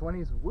Sickles, when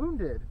he's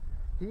wounded,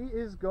 he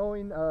is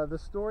going, the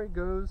story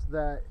goes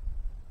that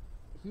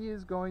he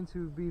is going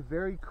to be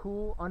very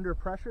cool under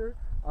pressure,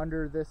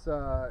 under this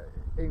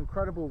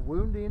incredible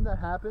wounding that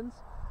happens.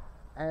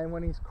 And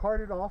when he's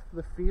carted off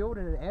the field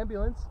in an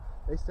ambulance,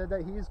 they said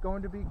that he's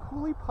going to be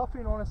coolly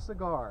puffing on a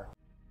cigar.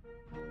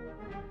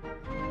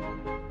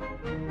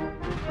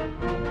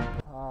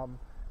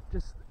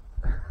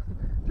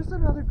 Just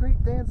another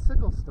great Dan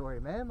Sickles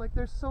story, man. Like,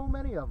 there's so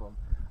many of them.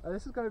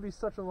 This is going to be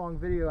such a long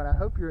video, and I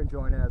hope you're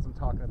enjoying it as I'm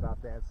talking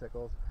about Dan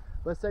Sickles.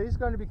 But say he's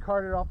going to be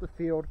carted off the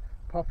field,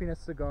 puffing a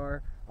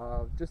cigar.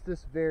 Just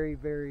this very,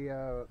 very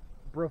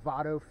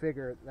bravado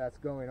figure that's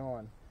going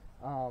on.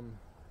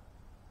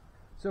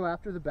 So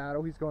after the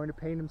battle, he's going to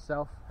paint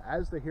himself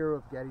as the hero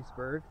of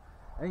Gettysburg,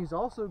 and he's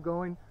also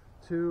going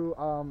to,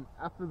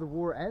 after the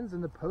war ends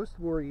in the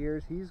post-war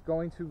years, he's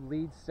going to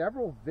lead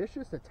several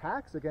vicious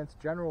attacks against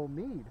General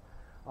Meade.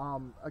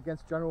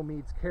 against General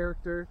Meade's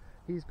character.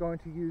 He's going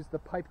to use the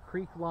Pipe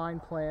Creek line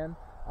plan,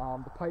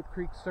 the Pipe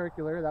Creek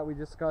circular that we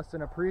discussed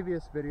in a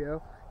previous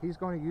video. He's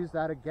going to use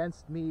that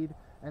against Meade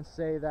and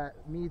say that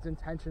Meade's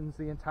intentions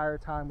the entire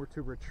time were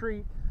to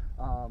retreat,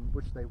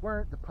 which they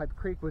weren't. The Pipe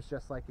Creek was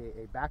just like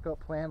a backup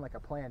plan, like a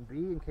plan B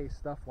in case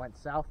stuff went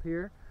south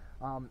here.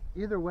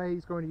 Either way,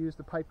 he's going to use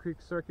the Pipe Creek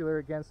circular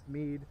against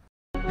Meade.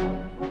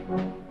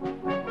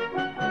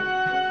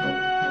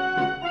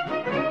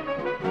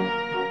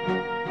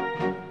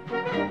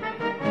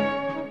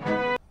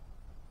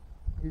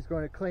 He's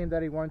going to claim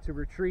that he wanted to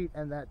retreat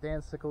and that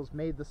Dan Sickles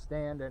made the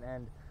stand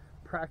and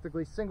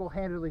practically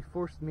single-handedly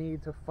forced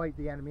Meade to fight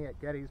the enemy at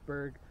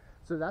Gettysburg.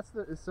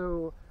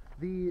 So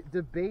the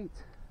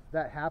debate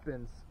that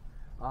happens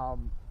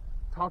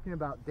talking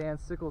about Dan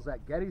Sickles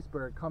at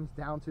Gettysburg comes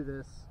down to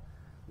this: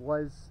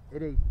 was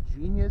it a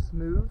genius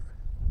move,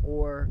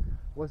 or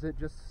was it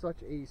just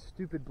such a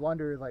stupid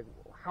blunder? Like,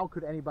 how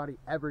could anybody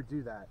ever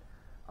do that?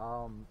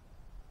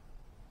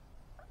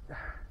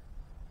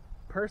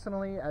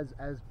 Personally,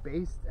 as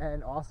based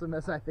and awesome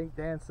as I think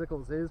Dan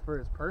Sickles is for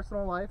his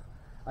personal life,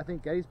 I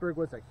think Gettysburg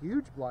was a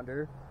huge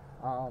blunder.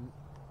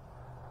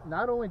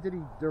 Not only did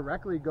he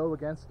directly go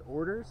against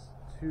orders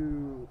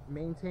to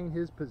maintain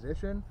his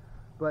position,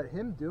 but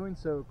him doing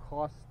so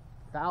cost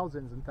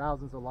thousands and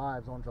thousands of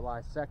lives on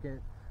July 2nd,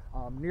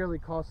 nearly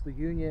cost the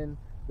Union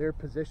their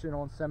position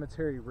on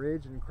Cemetery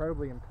Ridge, an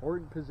incredibly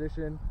important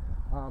position.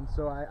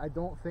 So I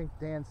don't think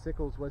Dan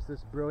Sickles was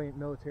this brilliant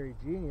military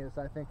genius.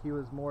 I think he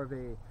was more of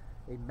a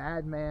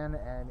madman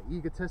and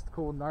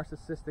egotistical,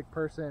 narcissistic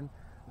person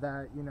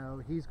that, you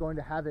know, he's going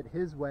to have it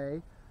his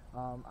way.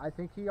 I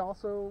think he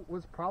also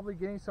was probably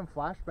getting some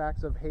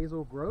flashbacks of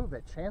Hazel Grove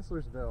at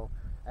Chancellorsville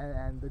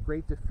and the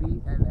great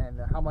defeat and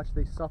how much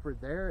they suffered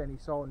there, and he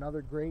saw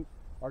another great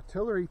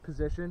artillery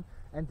position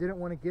and didn't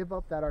want to give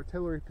up that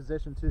artillery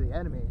position to the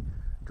enemy.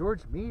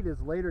 George Meade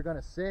is later going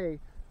to say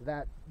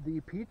that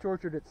the peach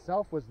orchard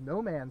itself was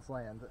no man's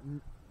land.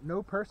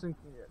 No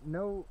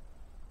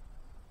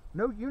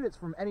units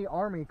from any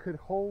army could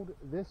hold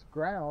this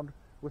ground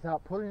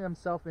without putting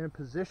themselves in a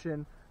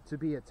position to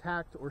be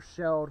attacked or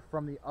shelled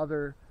from the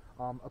other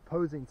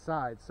opposing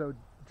side. So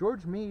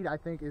George Meade, I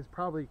think, is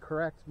probably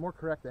more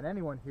correct than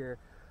anyone here,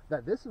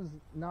 that this is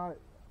not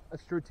a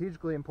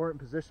strategically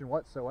important position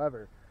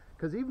whatsoever.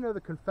 Because even though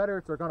the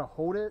Confederates are going to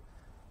hold it,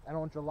 and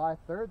on July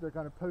 3rd they're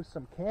going to post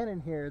some cannon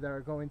here that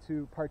are going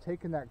to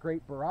partake in that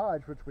great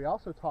barrage, which we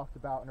also talked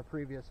about in a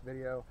previous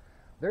video,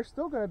 they're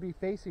still going to be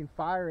facing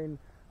firing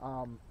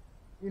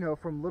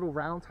from Little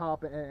Round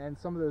Top and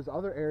some of those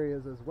other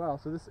areas as well.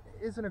 So this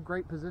isn't a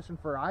great position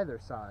for either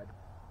side.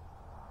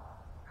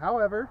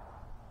 However,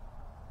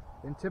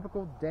 in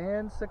typical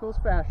Dan Sickles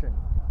fashion,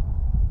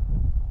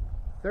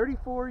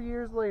 34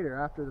 years later,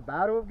 after the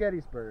Battle of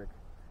Gettysburg,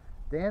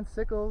 Dan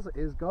Sickles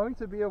is going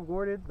to be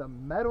awarded the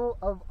Medal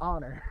of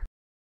Honor.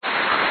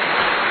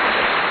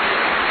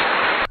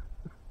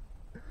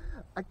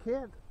 I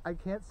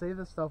can't say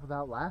this stuff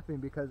without laughing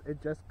because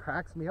it just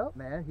cracks me up,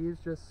 man. He's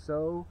just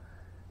so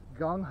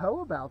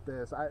gung-ho about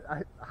this.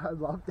 I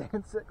love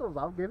Dan Sickles.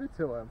 I'll give it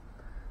to him.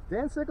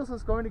 Dan Sickles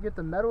is going to get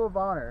the Medal of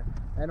Honor,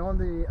 and on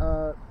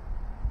the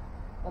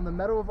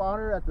Medal of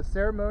Honor at the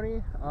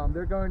ceremony,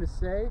 they're going to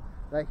say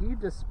that he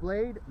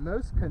displayed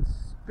most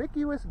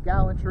conspicuous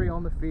gallantry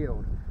on the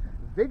field,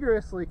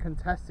 vigorously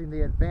contesting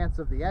the advance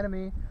of the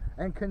enemy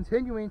and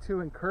continuing to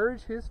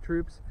encourage his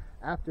troops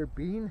after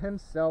being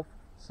himself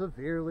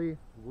severely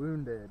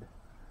wounded.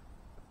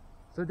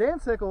 So Dan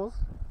Sickles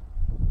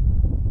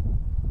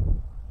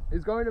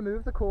is going to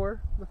move the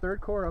Corps, the 3rd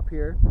Corps up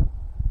here,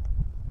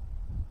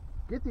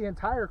 get the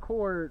entire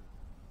Corps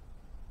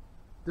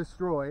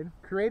destroyed,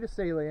 create a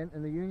salient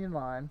in the Union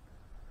line,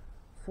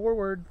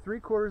 forward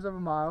 3/4 of a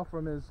mile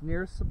from his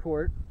nearest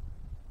support,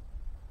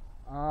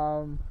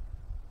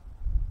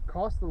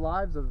 cost the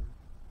lives of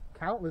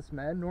countless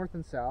men, north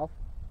and south,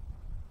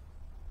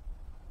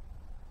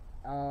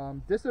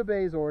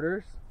 disobeys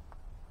orders,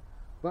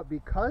 but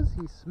because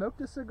he smoked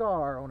a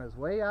cigar on his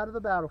way out of the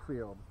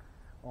battlefield,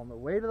 on the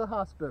way to the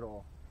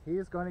hospital, he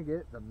is going to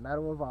get the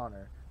Medal of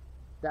Honor.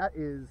 That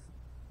is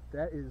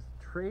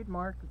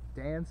trademark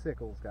Dan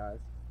Sickles,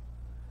 guys.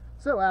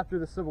 So after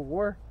the Civil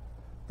War,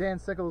 Dan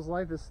Sickles'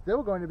 life is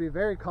still going to be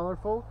very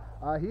colorful.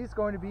 He's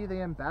going to be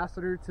the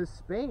ambassador to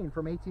Spain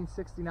from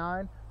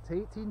 1869 to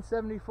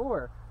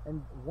 1874,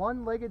 and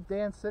one-legged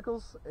Dan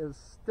Sickles is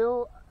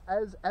still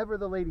as ever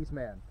the ladies'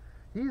 man.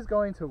 He's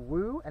going to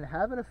woo and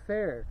have an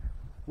affair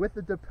with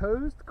the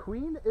deposed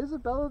Queen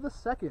Isabella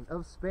II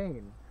of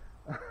Spain.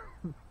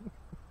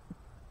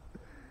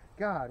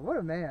 God, what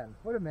a man,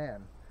 what a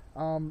man.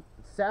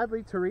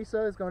 Sadly,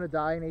 Teresa is going to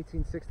die in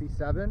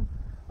 1867.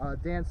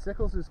 Dan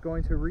Sickles is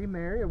going to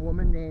remarry a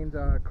woman named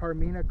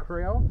Carmina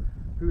Creole,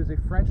 who is a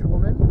French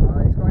woman.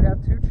 He's going to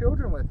have 2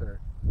 children with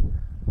her.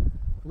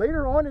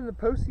 Later on in the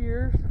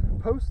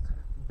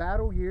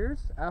post-battle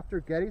years, after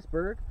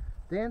Gettysburg,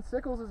 Dan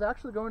Sickles is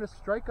actually going to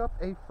strike up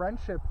a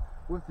friendship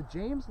with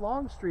James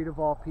Longstreet, of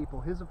all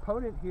people, his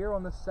opponent here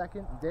on the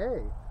 2nd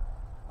day.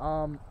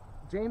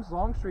 James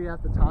Longstreet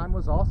at the time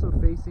was also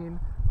facing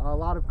a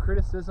lot of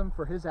criticism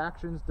for his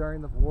actions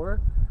during the war.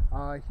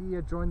 He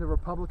had joined the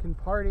Republican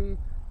Party.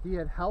 He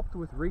had helped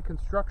with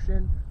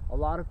Reconstruction. A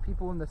lot of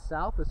people in the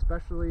South,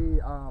 especially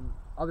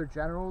other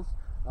generals,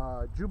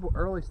 Jubal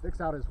Early sticks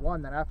out as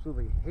one that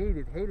absolutely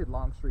hated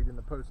Longstreet in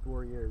the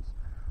post-war years.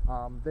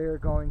 They're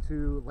going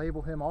to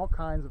label him all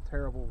kinds of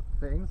terrible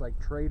things like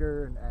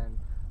traitor and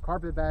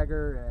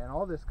carpetbagger and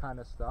all this kind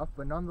of stuff,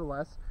 but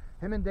nonetheless,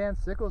 him and Dan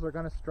Sickles are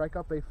going to strike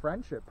up a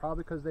friendship,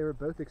 probably because they were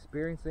both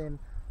experiencing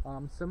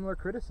similar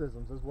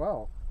criticisms as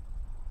well.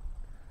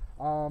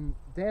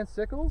 Dan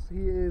Sickles,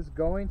 he is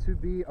going to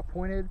be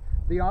appointed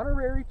the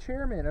honorary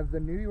chairman of the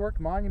New York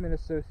Monument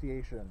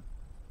Association.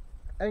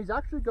 And he's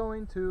actually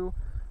going to,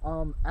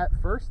 at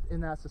first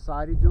in that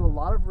society, do a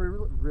lot of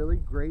really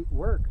great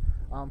work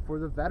for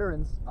the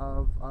veterans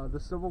of the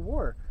Civil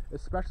War,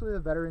 especially the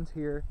veterans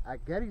here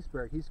at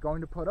Gettysburg. He's going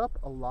to put up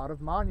a lot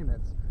of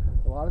monuments.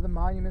 A lot of the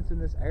monuments in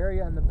this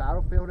area and the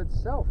battlefield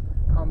itself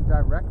come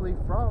directly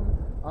from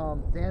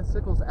Dan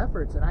Sickles'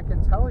 efforts. And I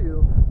can tell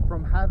you,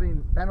 from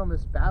having been on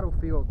this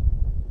battlefield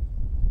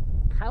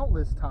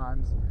countless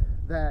times,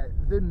 that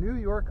the New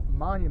York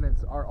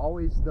monuments are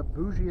always the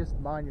bougiest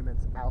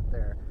monuments out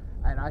there.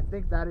 And I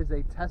think that is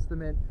a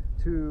testament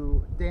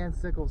to Dan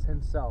Sickles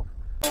himself.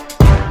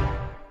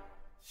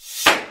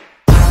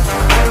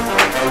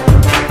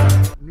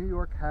 New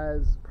York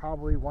has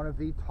probably one of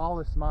the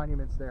tallest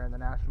monuments there in the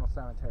National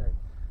Cemetery.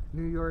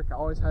 New York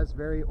always has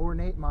very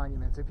ornate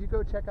monuments. If you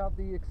go check out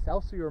the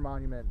Excelsior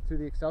Monument to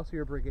the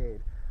Excelsior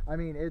Brigade, I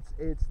mean,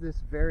 it's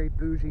this very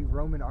bougie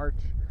Roman arch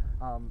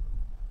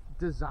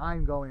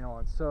design going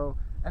on. So,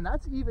 and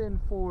that's even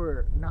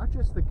for not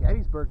just the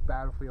Gettysburg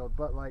battlefield,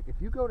 but like if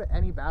you go to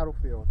any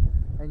battlefield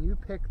and you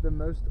pick the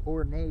most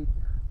ornate,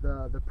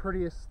 the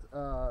prettiest,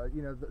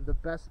 the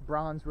best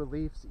bronze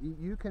reliefs,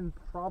 you can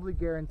probably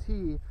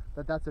guarantee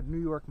that that's a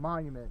New York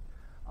monument.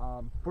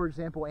 For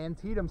example,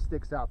 Antietam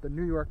sticks out. The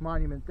New York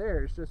monument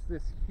there is just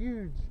this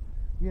huge,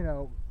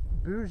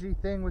 bougie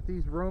thing with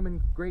these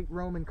great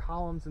Roman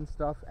columns and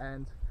stuff.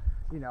 And,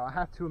 I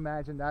have to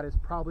imagine that is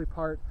probably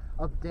part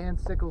of Dan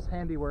Sickles'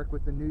 handiwork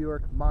with the New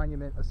York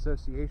Monument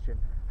Association.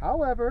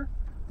 However,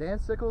 Dan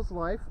Sickles'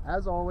 life,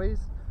 as always,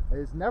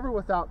 is never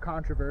without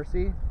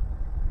controversy.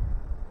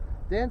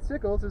 Dan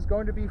Sickles is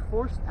going to be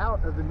forced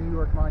out of the New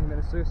York Monument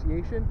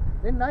Association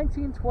in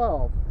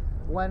 1912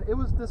 when it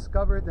was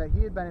discovered that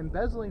he had been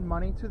embezzling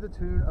money to the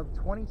tune of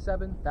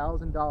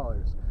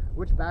 $27,000,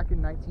 which back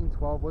in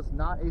 1912 was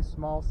not a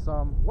small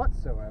sum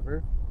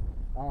whatsoever.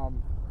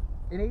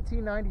 In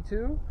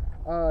 1892,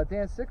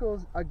 Dan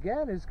Sickles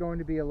again is going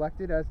to be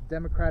elected as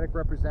Democratic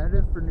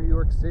representative for New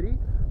York City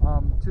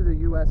to the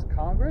U.S.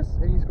 Congress,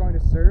 and he's going to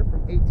serve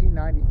from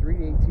 1893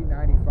 to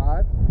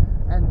 1895.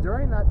 And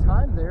during that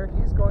time there,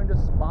 he's going to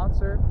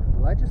sponsor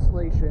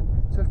legislation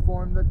to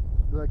form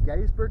the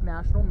Gettysburg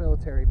National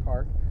Military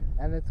Park,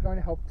 and it's going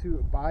to help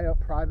to buy up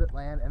private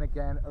land and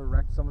again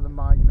erect some of the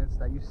monuments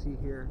that you see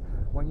here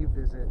when you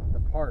visit the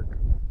park.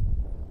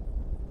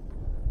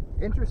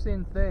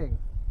 Interesting thing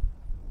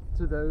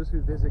to those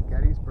who visit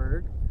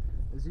Gettysburg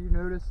is you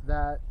notice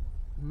that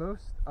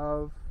most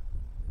of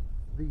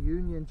the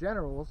Union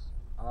generals,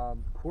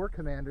 corps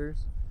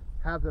commanders,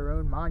 have their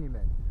own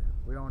monument.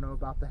 We all know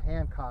about the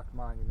Hancock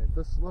Monument,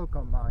 the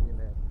Slocum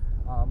Monument,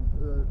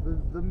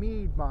 the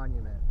Meade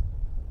Monument.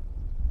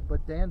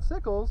 But Dan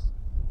Sickles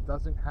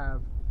doesn't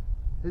have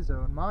his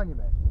own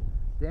monument.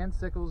 Dan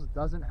Sickles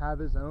doesn't have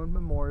his own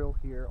memorial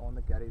here on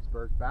the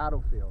Gettysburg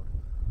battlefield.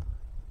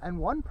 And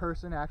one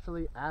person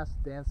actually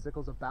asked Dan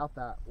Sickles about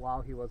that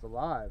while he was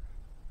alive.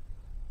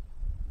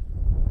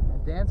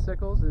 And Dan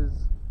Sickles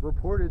is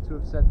reported to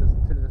have said this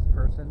to this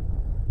person,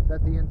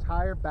 that the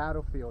entire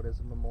battlefield is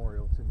a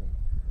memorial to me.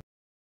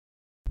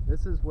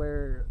 This is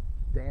where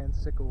Dan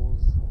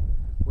Sickles,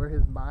 where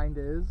his mind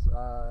is.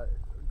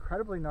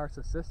 Incredibly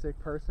narcissistic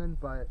person,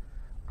 but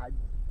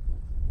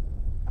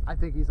I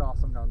think he's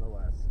awesome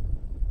nonetheless.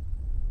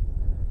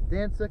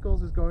 Dan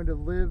Sickles is going to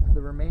live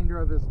the remainder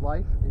of his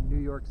life in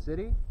New York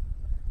City,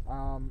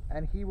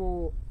 and he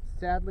will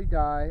sadly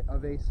die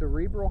of a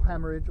cerebral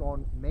hemorrhage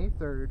on May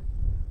 3rd,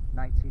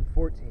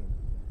 1914.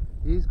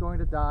 He's going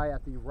to die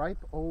at the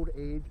ripe old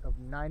age of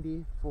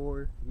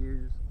 94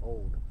 years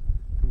old,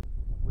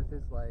 with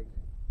his leg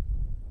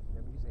in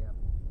a museum.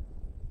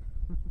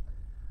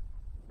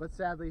 But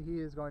sadly, he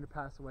is going to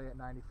pass away at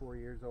 94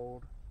 years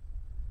old,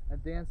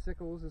 and Dan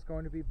Sickles is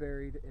going to be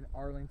buried in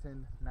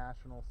Arlington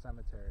National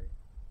Cemetery.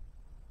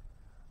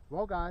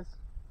 Well, guys,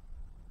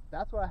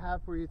 that's what I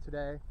have for you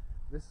today.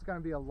 This is going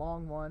to be a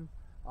long one,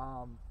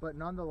 but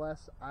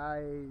nonetheless,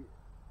 I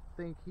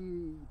think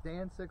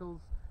Dan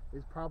Sickles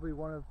is probably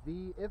one of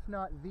the, if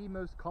not the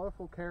most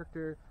colorful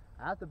character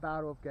at the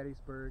Battle of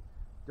Gettysburg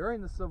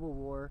during the Civil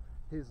War.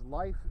 His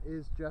life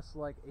is just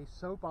like a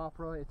soap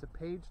opera. It's a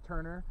page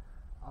turner.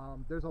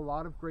 There's a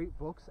lot of great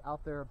books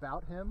out there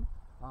about him.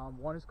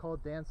 One is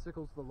called Dan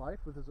Sickles The Life,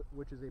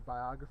 which is a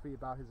biography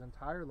about his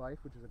entire life,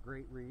 which is a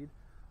great read.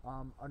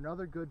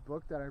 Another good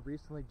book that I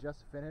recently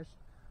just finished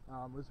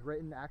Was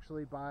written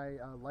actually by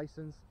a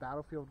licensed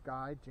battlefield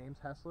guide, Jim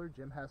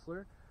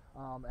Hessler,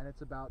 and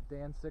it's about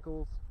Dan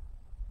Sickles,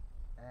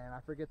 and I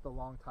forget the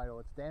long title.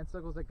 It's Dan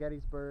Sickles at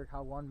Gettysburg,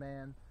 how one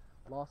man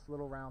lost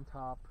Little Round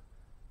Top,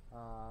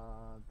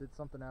 did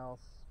something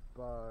else,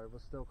 but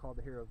was still called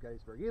the hero of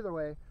Gettysburg. Either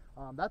way,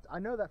 I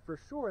know that for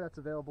sure that's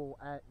available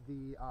at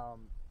the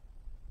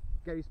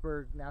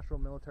Gettysburg National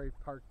Military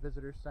Park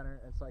Visitor Center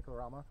and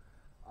Cyclorama,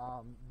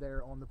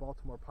 there on the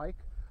Baltimore Pike.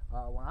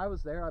 When I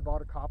was there, I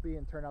bought a copy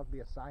and turned out to be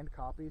a signed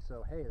copy,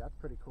 so hey, that's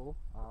pretty cool.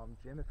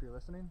 Jim, if you're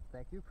listening,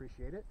 thank you,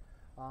 appreciate it.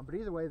 But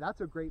either way,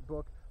 that's a great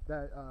book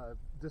that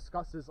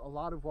discusses a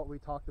lot of what we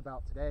talked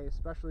about today,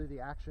 especially the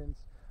actions,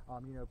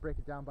 break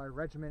it down by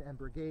regiment and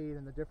brigade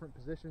and the different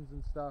positions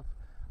and stuff.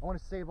 I want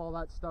to save all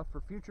that stuff for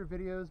future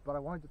videos, but I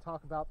wanted to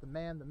talk about the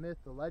man, the myth,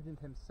 the legend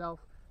himself,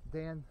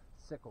 Dan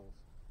Sickles.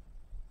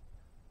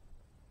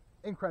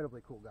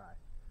 Incredibly cool guy.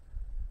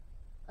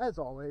 As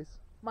always,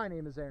 my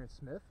name is Aaron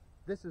Smith.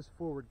 This is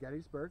Forward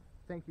Gettysburg.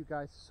 Thank you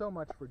guys so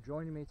much for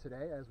joining me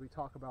today as we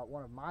talk about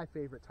one of my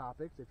favorite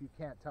topics, if you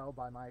can't tell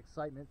by my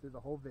excitement through the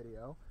whole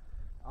video.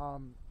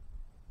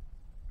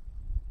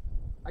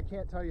 I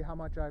can't tell you how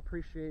much I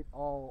appreciate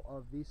all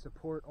of the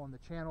support on the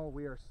channel.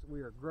 We are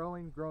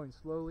growing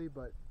slowly,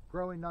 but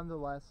growing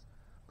nonetheless.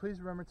 Please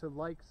remember to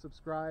like,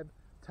 subscribe,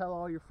 tell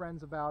all your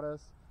friends about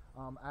us.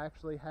 I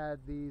actually had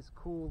these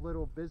cool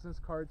little business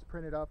cards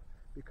printed up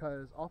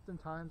because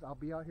oftentimes I'll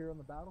be out here on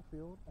the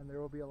battlefield and there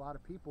will be a lot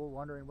of people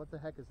wondering what the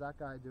heck is that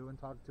guy doing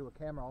talking to a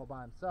camera all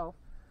by himself.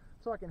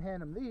 So I can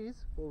hand them these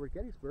Forward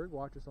Gettysburg,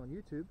 watch us on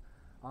YouTube,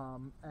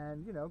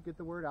 and get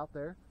the word out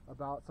there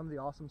about some of the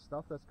awesome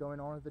stuff that's going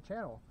on at the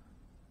channel.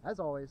 As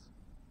always,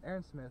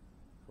 Aaron Smith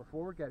for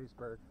Forward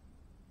Gettysburg,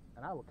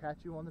 and I will catch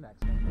you on the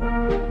next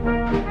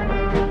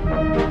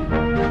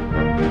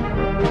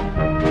one.